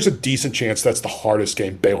like there's a decent chance that's the hardest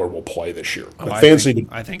game Baylor will play this year. I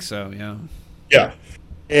think so. Yeah. Yeah.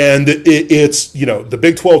 And it's the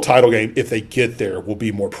Big 12 title game, if they get there, will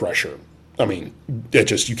be more pressure. I mean,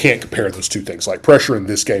 you can't compare those two things, like pressure in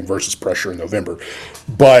this game versus pressure in November.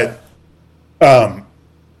 But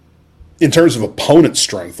in terms of opponent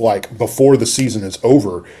strength, like before the season is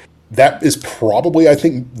over, that is probably, I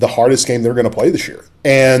think, the hardest game they're going to play this year.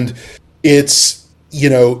 And it's,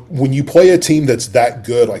 when you play a team that's that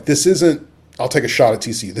good, like this isn't, I'll take a shot at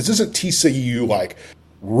TCU. This isn't TCU like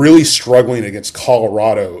really struggling against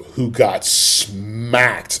Colorado, who got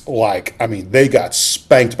smacked. They got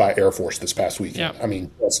spanked by Air Force this past weekend. Yeah. I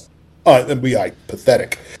mean, it'd be like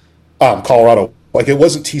pathetic. Colorado, like it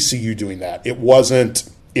wasn't TCU doing that. It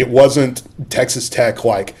wasn't Texas Tech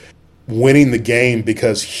like winning the game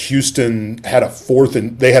because Houston had a fourth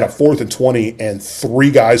and 20 and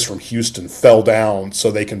three guys from Houston fell down,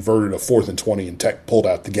 so they converted a 4th and 20 and Tech pulled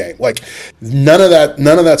out the game. Like none of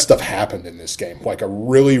that stuff happened in this game. Like a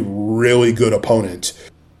really, really good opponent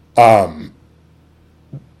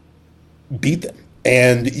beat them.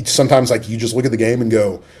 And sometimes like you just look at the game and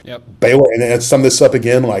go, yep. Baylor, and then sum this up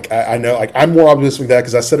again. Like I know, like I'm more optimistic with that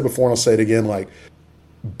because I said it before and I'll say it again. Like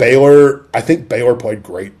Baylor, I think Baylor played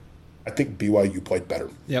great. I think BYU played better.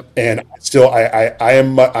 Yep. And I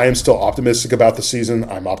am still optimistic about the season.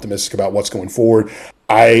 I'm optimistic about what's going forward.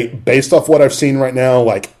 Based off what I've seen right now,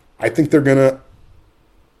 like I think they're gonna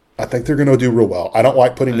do real well. I don't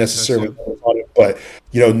like putting necessarily on it, but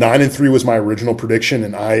 9-3 was my original prediction,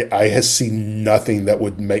 and I have seen nothing that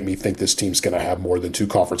would make me think this team's going to have more than 2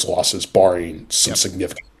 conference losses, barring some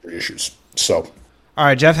significant issues. So, all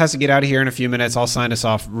right, Jeff has to get out of here in a few minutes. I'll sign us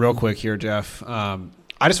off real quick here, Jeff.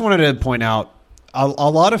 I just wanted to point out a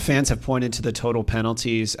lot of fans have pointed to the total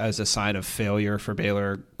penalties as a sign of failure for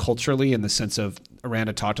Baylor culturally, in the sense of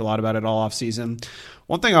Aranda talked a lot about it all offseason.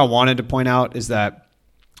 One thing I wanted to point out is that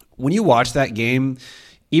when you watch that game,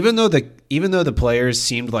 even though the players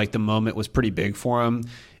seemed like the moment was pretty big for them,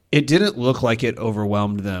 it didn't look like it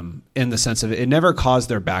overwhelmed them, in the sense of it never caused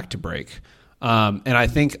their back to break. And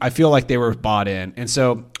I feel like they were bought in. And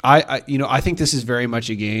so I think this is very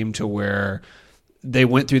much a game to where they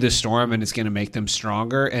went through the storm and it's going to make them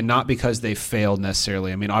stronger, and not because they failed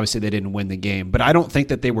necessarily. I mean, obviously they didn't win the game, but I don't think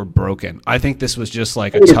that they were broken. I think this was just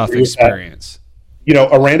like a tough experience.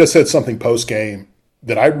 Aranda said something post game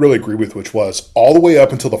that I really agree with, which was all the way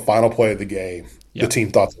up until the final play of the game, the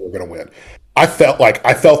team thought they were going to win. I felt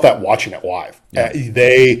that watching it live.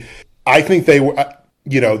 I think they were,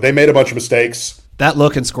 they made a bunch of mistakes. That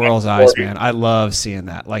look in Squirrel's eyes, man, I love seeing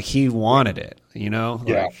that. Like he wanted it,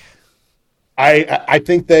 Yeah. I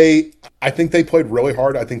think they played really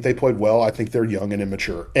hard. I think they played well. I think they're young and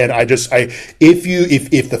immature. And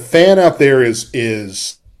if the fan out there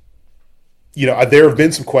is there have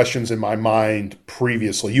been some questions in my mind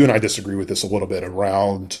previously. You and I disagree with this a little bit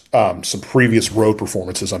around some previous road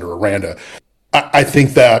performances under Aranda. I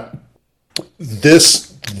think that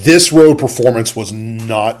this road performance was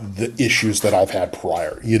not the issues that I've had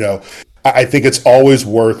prior. I think it's always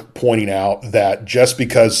worth pointing out that just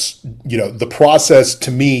because, the process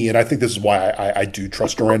to me, and I think this is why I do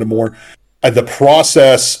trust Aranda more, the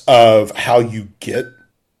process of how you get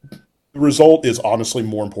the result is honestly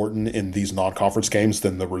more important in these non-conference games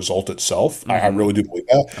than the result itself. Mm-hmm. I really do believe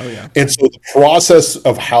that. Oh, yeah. And so the process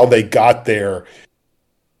of how they got there,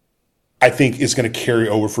 I think, is going to carry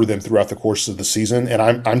over for them throughout the course of the season. And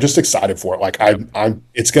I'm just excited for it. Like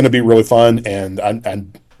it's going to be really fun.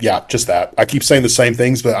 And yeah, just that. I keep saying the same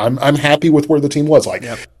things, but I'm happy with where the team was. Like,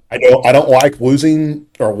 yep. I don't like losing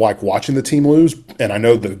or like watching the team lose, and I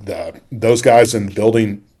know that those guys in the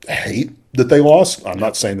building hate that they lost. I'm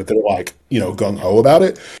not saying that they're like gung ho about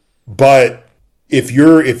it, but if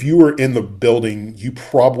you were in the building, you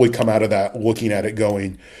probably come out of that looking at it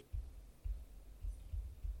going,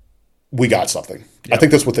 we got something. Yep. I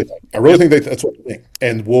think that's what they think. I really think that's what they think.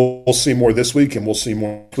 And we'll see more this week, and we'll see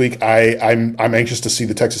more next week. I'm anxious to see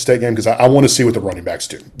the Texas State game because I want to see what the running backs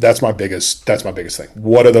do. That's my biggest thing.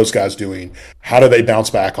 What are those guys doing? How do they bounce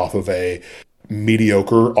back off of a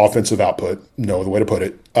mediocre offensive output, no other way to put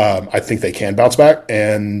it. I think they can bounce back,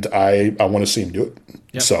 and I want to see them do it.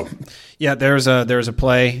 Yep. So, yeah, there's a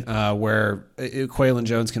play where Quaylon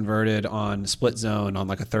Jones converted on split zone on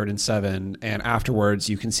like a 3rd and 7, and afterwards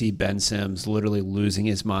you can see Ben Sims literally losing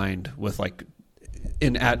his mind with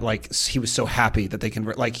he was so happy that they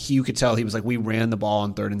convert. Like you could tell he was like, we ran the ball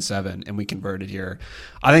on 3rd and 7 and we converted here.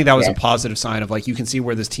 I think that was a positive sign of like you can see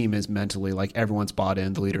where this team is mentally. Like everyone's bought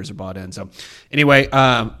in, the leaders are bought in. So anyway,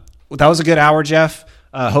 that was a good hour, Jeff.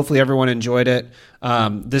 Hopefully everyone enjoyed it.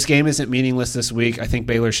 This game isn't meaningless this week. I think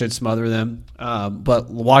Baylor should smother them. But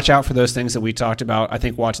watch out for those things that we talked about. I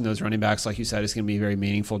think watching those running backs, like you said, is going to be very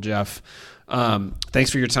meaningful, Jeff.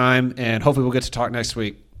 Thanks for your time, and hopefully we'll get to talk next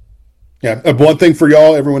week. Yeah, one thing for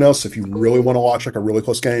y'all, everyone else, if you really want to watch like a really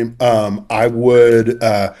close game, I'd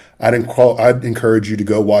encourage you to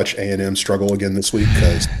go watch A&M struggle again this week,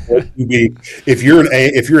 because if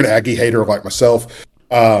you're an Aggie hater like myself,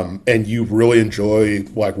 and you really enjoy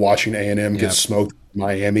like watching A&M get smoked in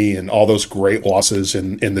Miami and all those great losses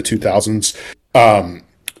in the 2000s,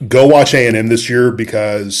 go watch A&M this year,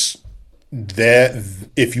 because that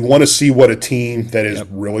if you want to see what a team that is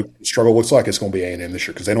really struggle looks like, it's going to be A&M this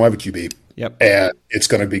year, because they don't have a QB. And it's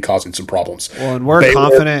going to be causing some problems. Well, and we're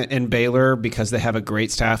confident in Baylor because they have a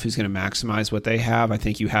great staff who's going to maximize what they have. I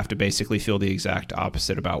think you have to basically feel the exact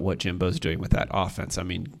opposite about what Jimbo's doing with that offense. I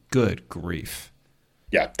mean, good grief.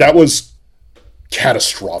 Yeah, that was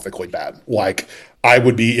catastrophically bad. Like, I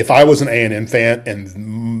would be, if I was an A&M fan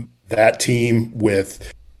and that team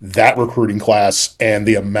with that recruiting class and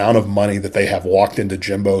the amount of money that they have walked into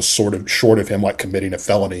Jimbo, sort of short of him like committing a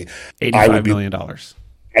felony, $85 million.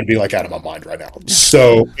 I'd be like out of my mind right now.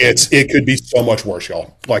 So it could be so much worse,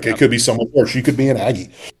 y'all. Like it could be so much worse. You could be an Aggie.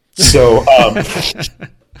 So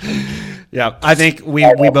yeah, I think we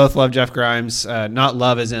both love Jeff Grimes. Not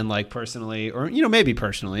love as in like personally, or maybe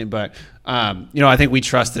personally, but I think we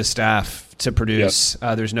trust this staff to produce.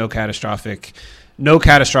 There's no catastrophic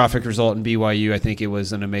result in BYU. I think it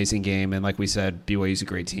was an amazing game, and like we said, BYU's a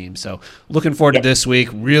great team. So looking forward to this week.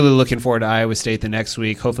 Really looking forward to Iowa State the next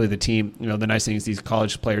week. Hopefully the team, the nice thing is these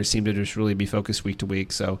college players seem to just really be focused week to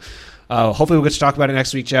week. So hopefully we'll get to talk about it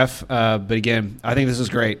next week, Jeff. But again, I think this was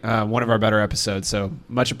great. One of our better episodes. So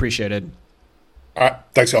much appreciated. All right.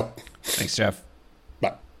 Thanks, y'all. Thanks, Jeff.